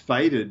film has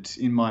faded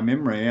in my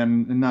memory.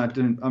 And I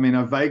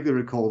vaguely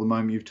recall the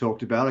moment you've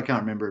talked about. I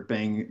can't remember it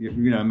being,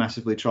 a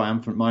massively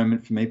triumphant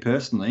moment for me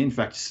personally. In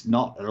fact, it's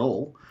not at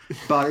all.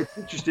 But it's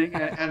interesting.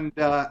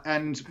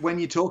 And when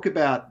you talk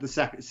about the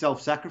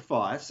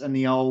self-sacrifice and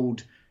the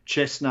old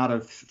chestnut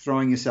of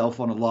throwing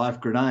yourself on a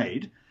live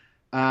grenade,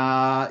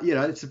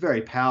 it's a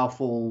very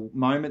powerful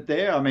moment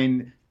there. I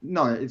mean,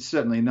 no, it's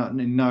certainly not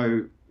in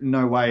no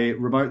way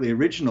remotely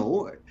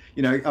original.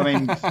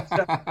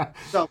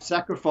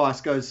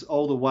 Self-sacrifice goes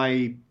all the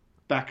way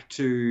back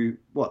to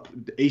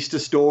the Easter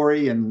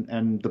story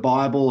and the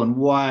Bible, and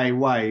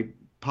way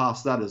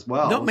past that as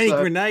well. Not many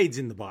grenades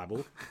in the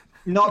Bible.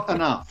 Not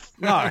enough.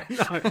 No.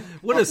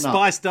 Would have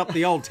spiced up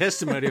the Old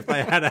Testament if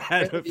they had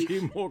a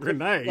few more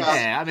grenades.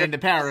 Yeah, I mean, the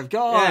power of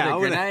God, a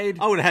grenade.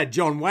 I would have had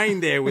John Wayne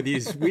there with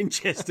his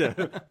Winchester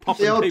popping people.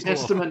 The Old people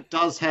Testament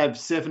does have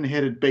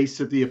 7-headed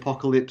beasts of the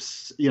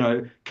apocalypse,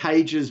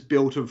 cages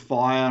built of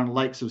fire and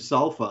lakes of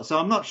sulfur. So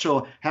I'm not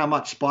sure how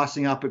much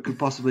spicing up it could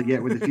possibly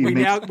get with a few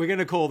we're going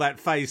to call that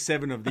Phase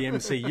 7 of the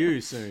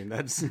MCU soon.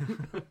 That's...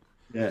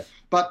 Yeah,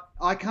 but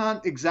I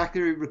can't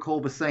exactly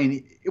recall the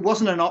scene. It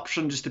wasn't an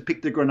option just to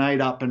pick the grenade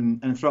up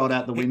and throw it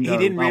out the window. He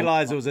didn't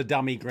realise it was a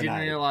dummy grenade.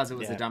 Didn't realise it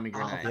was a dummy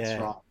grenade. Oh, that's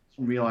right.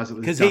 Didn't realise it was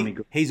a because dummy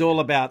grenade. He's all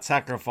about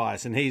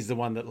sacrifice, and he's the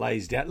one that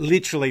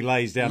literally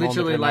lays down on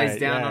the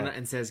grenade. On it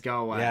and says,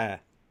 "Go away." Yeah.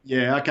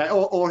 Yeah. Okay.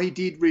 Or he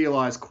did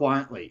realise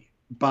quietly,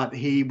 but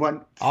he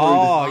went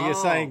through. You're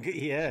saying,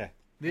 yeah.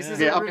 This is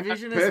a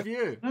revisionist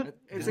view.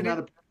 Isn't that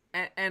a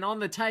And on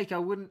the take, I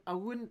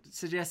wouldn't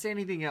suggest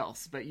anything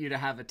else but you to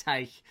have a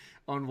take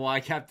on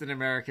why Captain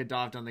America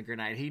dived on the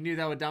grenade. He knew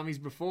they were dummies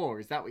before.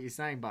 Is that what you're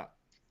saying, Buck?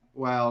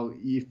 Well,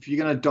 if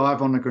you're going to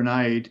dive on a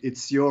grenade,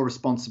 it's your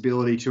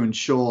responsibility to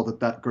ensure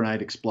that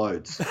grenade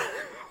explodes.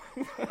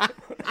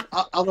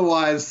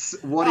 Otherwise,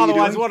 what are you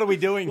doing? What are we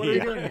doing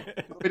here? What are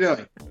we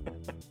doing?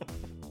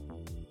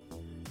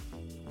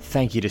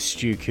 Thank you to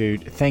Stu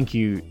Coote. Thank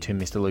you to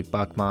Mr. Luke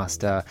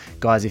Buckmaster.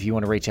 Guys, if you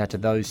want to reach out to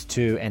those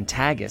two and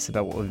tag us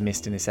about what we've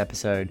missed in this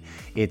episode,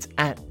 it's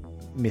at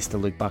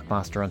Mr. Luke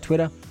Buckmaster on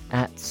Twitter,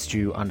 at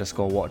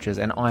Stu_Watches,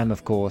 and I am,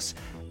 of course,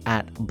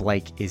 at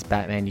Blake is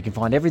Batman. You can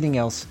find everything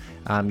else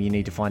you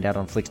need to find out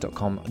on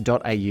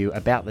flix.com.au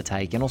about The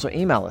Take, and also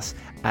email us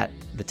at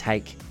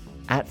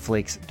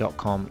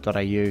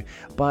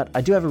thetake@flix.com.au. But I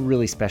do have a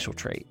really special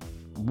treat.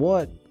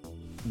 What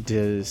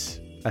does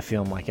a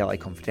film like LA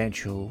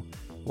Confidential,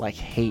 like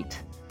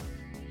Heat,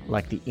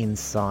 like The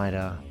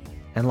Insider,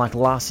 and like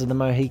Last of the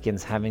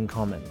Mohicans have in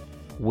common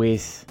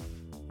with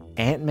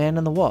Ant-Man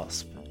and the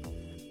Wasp?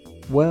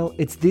 Well,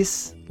 it's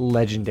this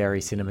legendary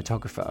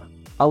cinematographer.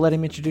 I'll let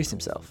him introduce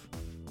himself.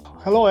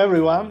 Hello,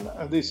 everyone.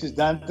 This is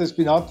Dante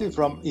Spinotti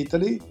from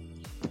Italy,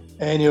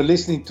 and you're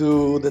listening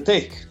to The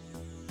Take.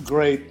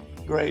 Great.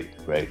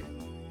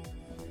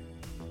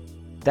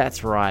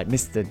 That's right,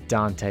 Mr.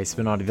 Dante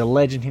Spinotti, the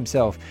legend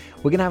himself.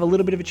 We're going to have a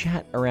little bit of a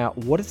chat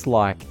around what it's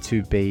like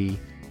to be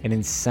an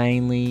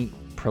insanely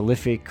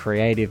prolific,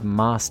 creative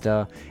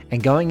master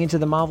and going into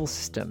the Marvel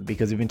system,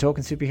 because we've been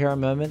talking superhero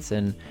moments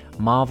and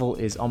Marvel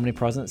is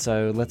omnipresent.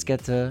 So let's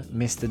get to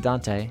Mr.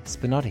 Dante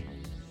Spinotti.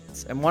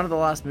 And one of the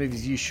last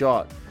movies you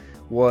shot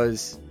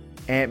was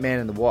Ant-Man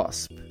and the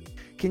Wasp.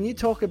 Can you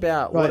talk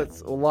about what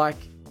it's like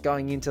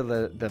going into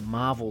the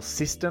Marvel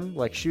system,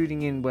 like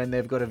shooting in when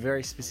they've got a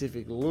very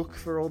specific look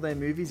for all their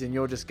movies and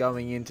you're just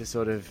going in to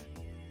sort of,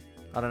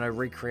 I don't know,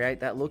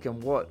 recreate that look,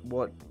 and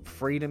what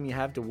freedom you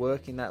have to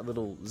work in that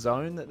little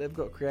zone that they've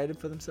got created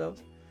for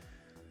themselves?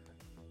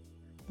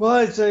 Well,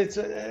 it's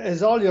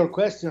as all your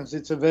questions,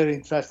 it's a very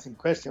interesting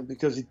question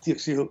because it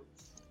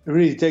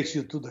really takes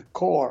you to the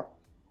core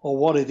of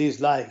what it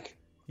is like.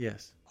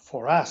 Yes.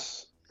 For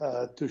us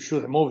to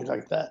shoot a movie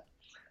like that.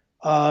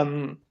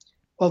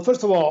 Well,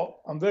 first of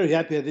all, I'm very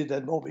happy I did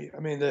that movie.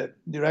 I mean, the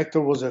director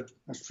was an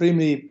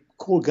extremely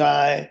cool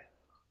guy.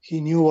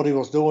 He knew what he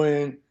was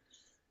doing.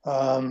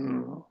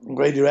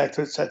 Great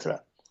director,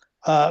 etc.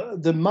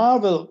 The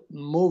Marvel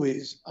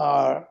movies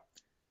are,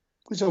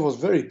 which I was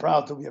very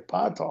proud to be a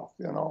part of,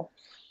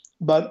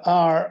 but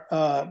are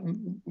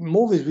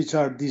movies which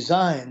are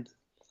designed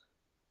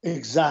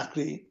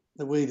exactly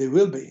the way they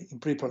will be in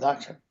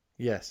pre-production.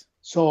 Yes.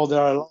 So there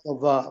are a lot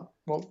of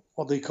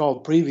what they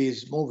call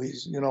previs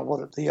movies.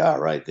 What they are,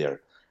 right?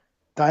 They're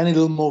tiny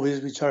little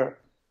movies which are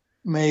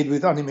made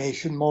with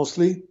animation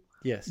mostly.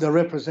 Yes. They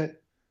represent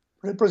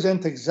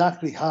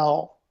exactly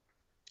how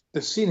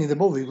the scene in the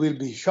movie will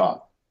be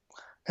shot.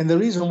 And the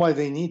reason why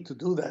they need to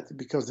do that is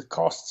because the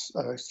costs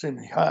are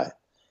extremely high.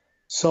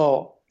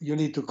 So you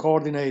need to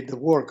coordinate the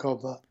work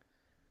of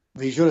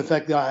visual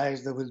effect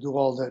guys that will do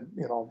all the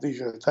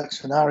visual effect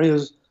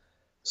scenarios,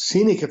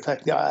 scenic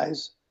effect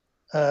guys,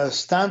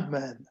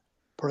 stuntmen,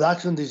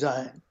 production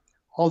design,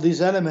 all these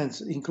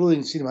elements,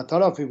 including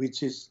cinematography,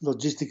 which is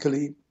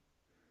logistically,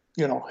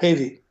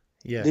 heavy,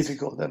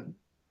 difficult, and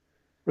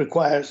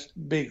requires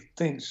big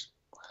things.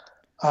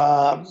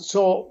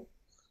 So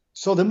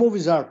the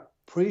movies are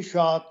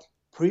pre-shot,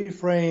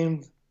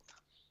 pre-framed.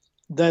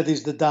 That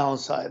is the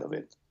downside of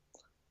it,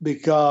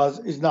 because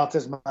it's not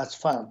as much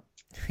fun.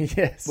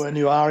 Yes. When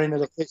you are in a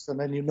location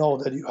and you know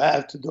that you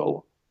have to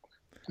do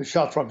the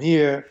shot from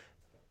here.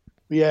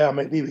 Yeah,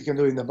 maybe we can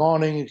do it in the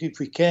morning if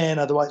we can.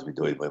 Otherwise, we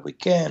do it when we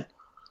can.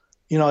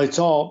 It's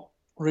all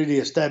really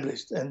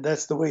established, and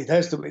that's the way it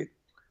has to be.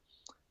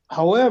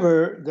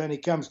 However, then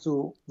it comes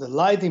to the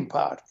lighting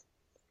part.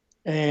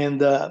 And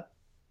the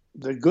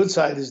good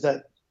side is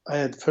that I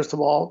had, first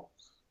of all,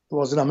 it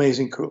was an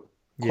amazing crew.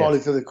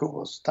 Quality of the crew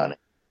was stunning.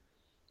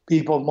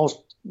 A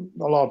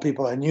lot of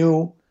people I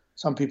knew,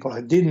 some people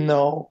I didn't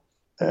know.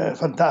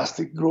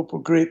 Fantastic group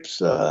of grips,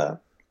 2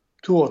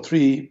 or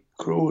 3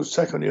 crews,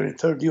 second unit,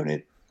 third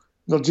unit,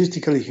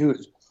 logistically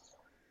huge.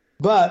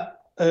 But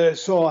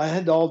so I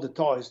had all the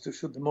toys to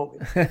shoot the movie,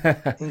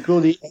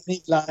 including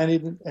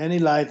any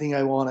lighting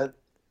I wanted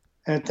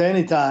at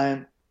any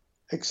time,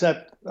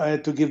 except I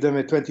had to give them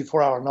a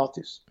 24-hour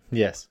notice.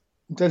 Yes.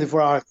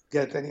 24 hours to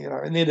get any.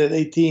 I needed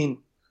 18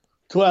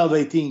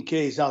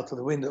 Ks out of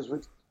the windows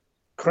with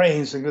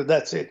cranes, and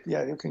that's it.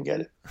 Yeah, you can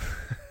get it.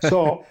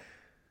 So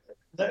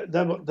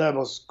that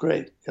was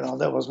great.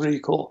 That was really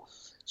cool.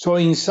 So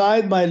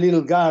inside my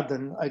little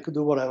garden, I could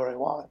do whatever I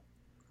wanted.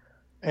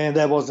 And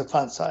that was the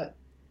fun side.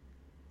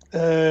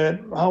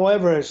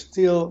 However, I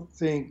still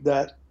think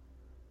that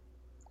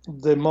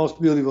the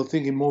most beautiful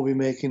thing in movie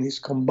making is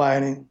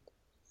combining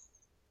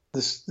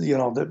this,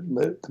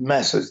 the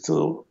message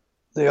to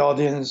the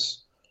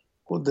audience,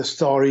 with the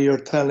story you're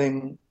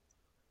telling,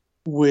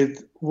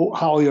 with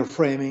how you're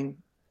framing.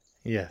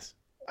 Yes.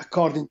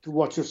 According to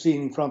what you're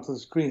seeing in front of the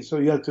screen. So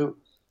you have to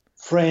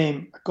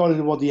frame according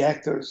to what the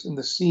actors in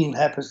the scene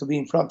happens to be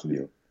in front of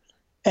you.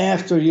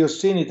 After you've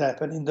seen it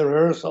happen in the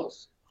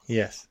rehearsals,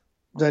 Yes.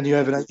 then you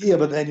have an idea,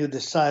 but then you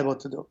decide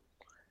what to do.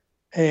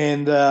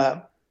 And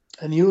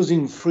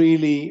using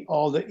freely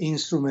all the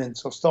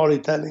instruments of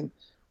storytelling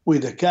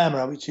with the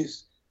camera, which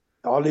is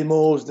the ollie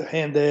moves, the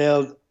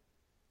handheld,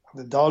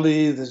 the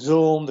dolly, the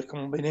zoom, the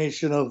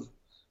combination of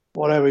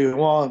whatever you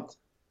want,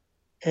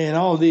 and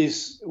all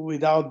this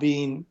without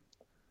being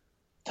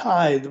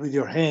tied with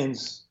your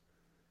hands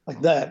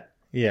like that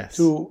Yes.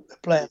 to a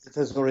plan that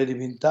has already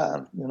been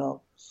done, you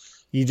know.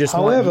 You just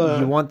However,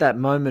 you want that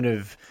moment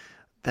of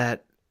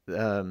that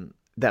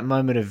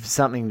moment of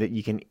something that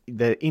you can,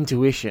 the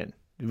intuition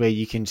where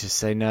you can just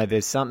say, no,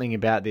 there's something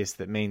about this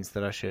that means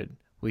that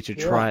we should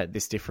try it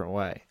this different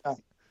way.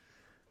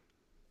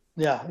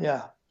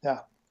 Yeah.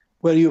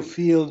 Where you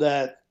feel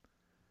that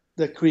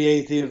the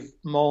creative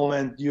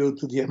moment due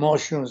to the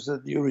emotions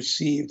that you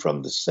receive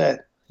from the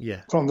set,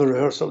 from the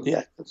rehearsal of the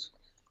actors,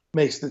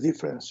 makes the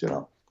difference, you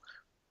know.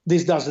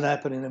 This doesn't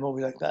happen in a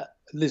movie like that,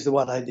 at least the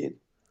one I did.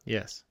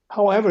 Yes.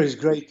 However, it's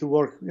great to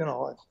work, you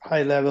know, at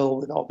high level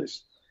with all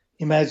this.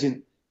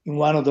 Imagine in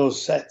one of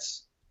those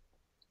sets,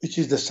 which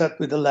is the set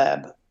with the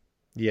lab.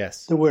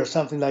 Yes. There were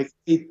something like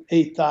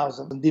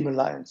 8,000 dimmer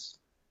lines.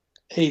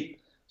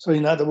 So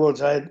in other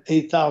words, I had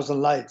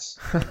 8,000 lights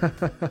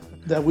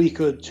that we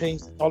could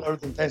change the color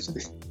of the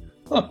intensity.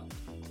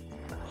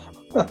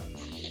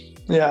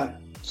 Yeah.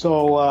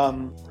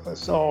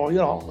 So, you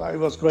know, it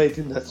was great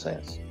in that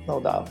sense, no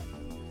doubt.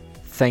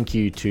 Thank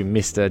you to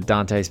Mr.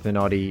 Dante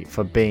Spinotti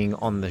for being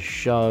on the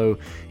show,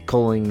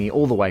 calling me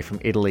all the way from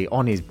Italy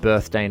on his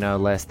birthday, no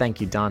less. Thank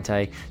you,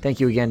 Dante. Thank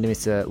you again to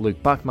Mr.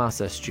 Luke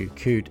Buckmaster, Stu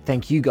Coote.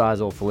 Thank you guys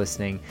all for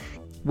listening.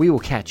 We will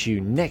catch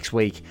you next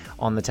week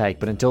on The Take,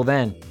 but until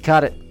then,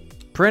 cut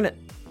it, print it.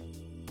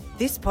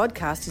 This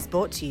podcast is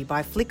brought to you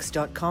by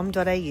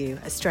Flix.com.au,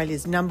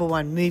 Australia's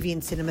 #1 movie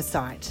and cinema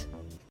site.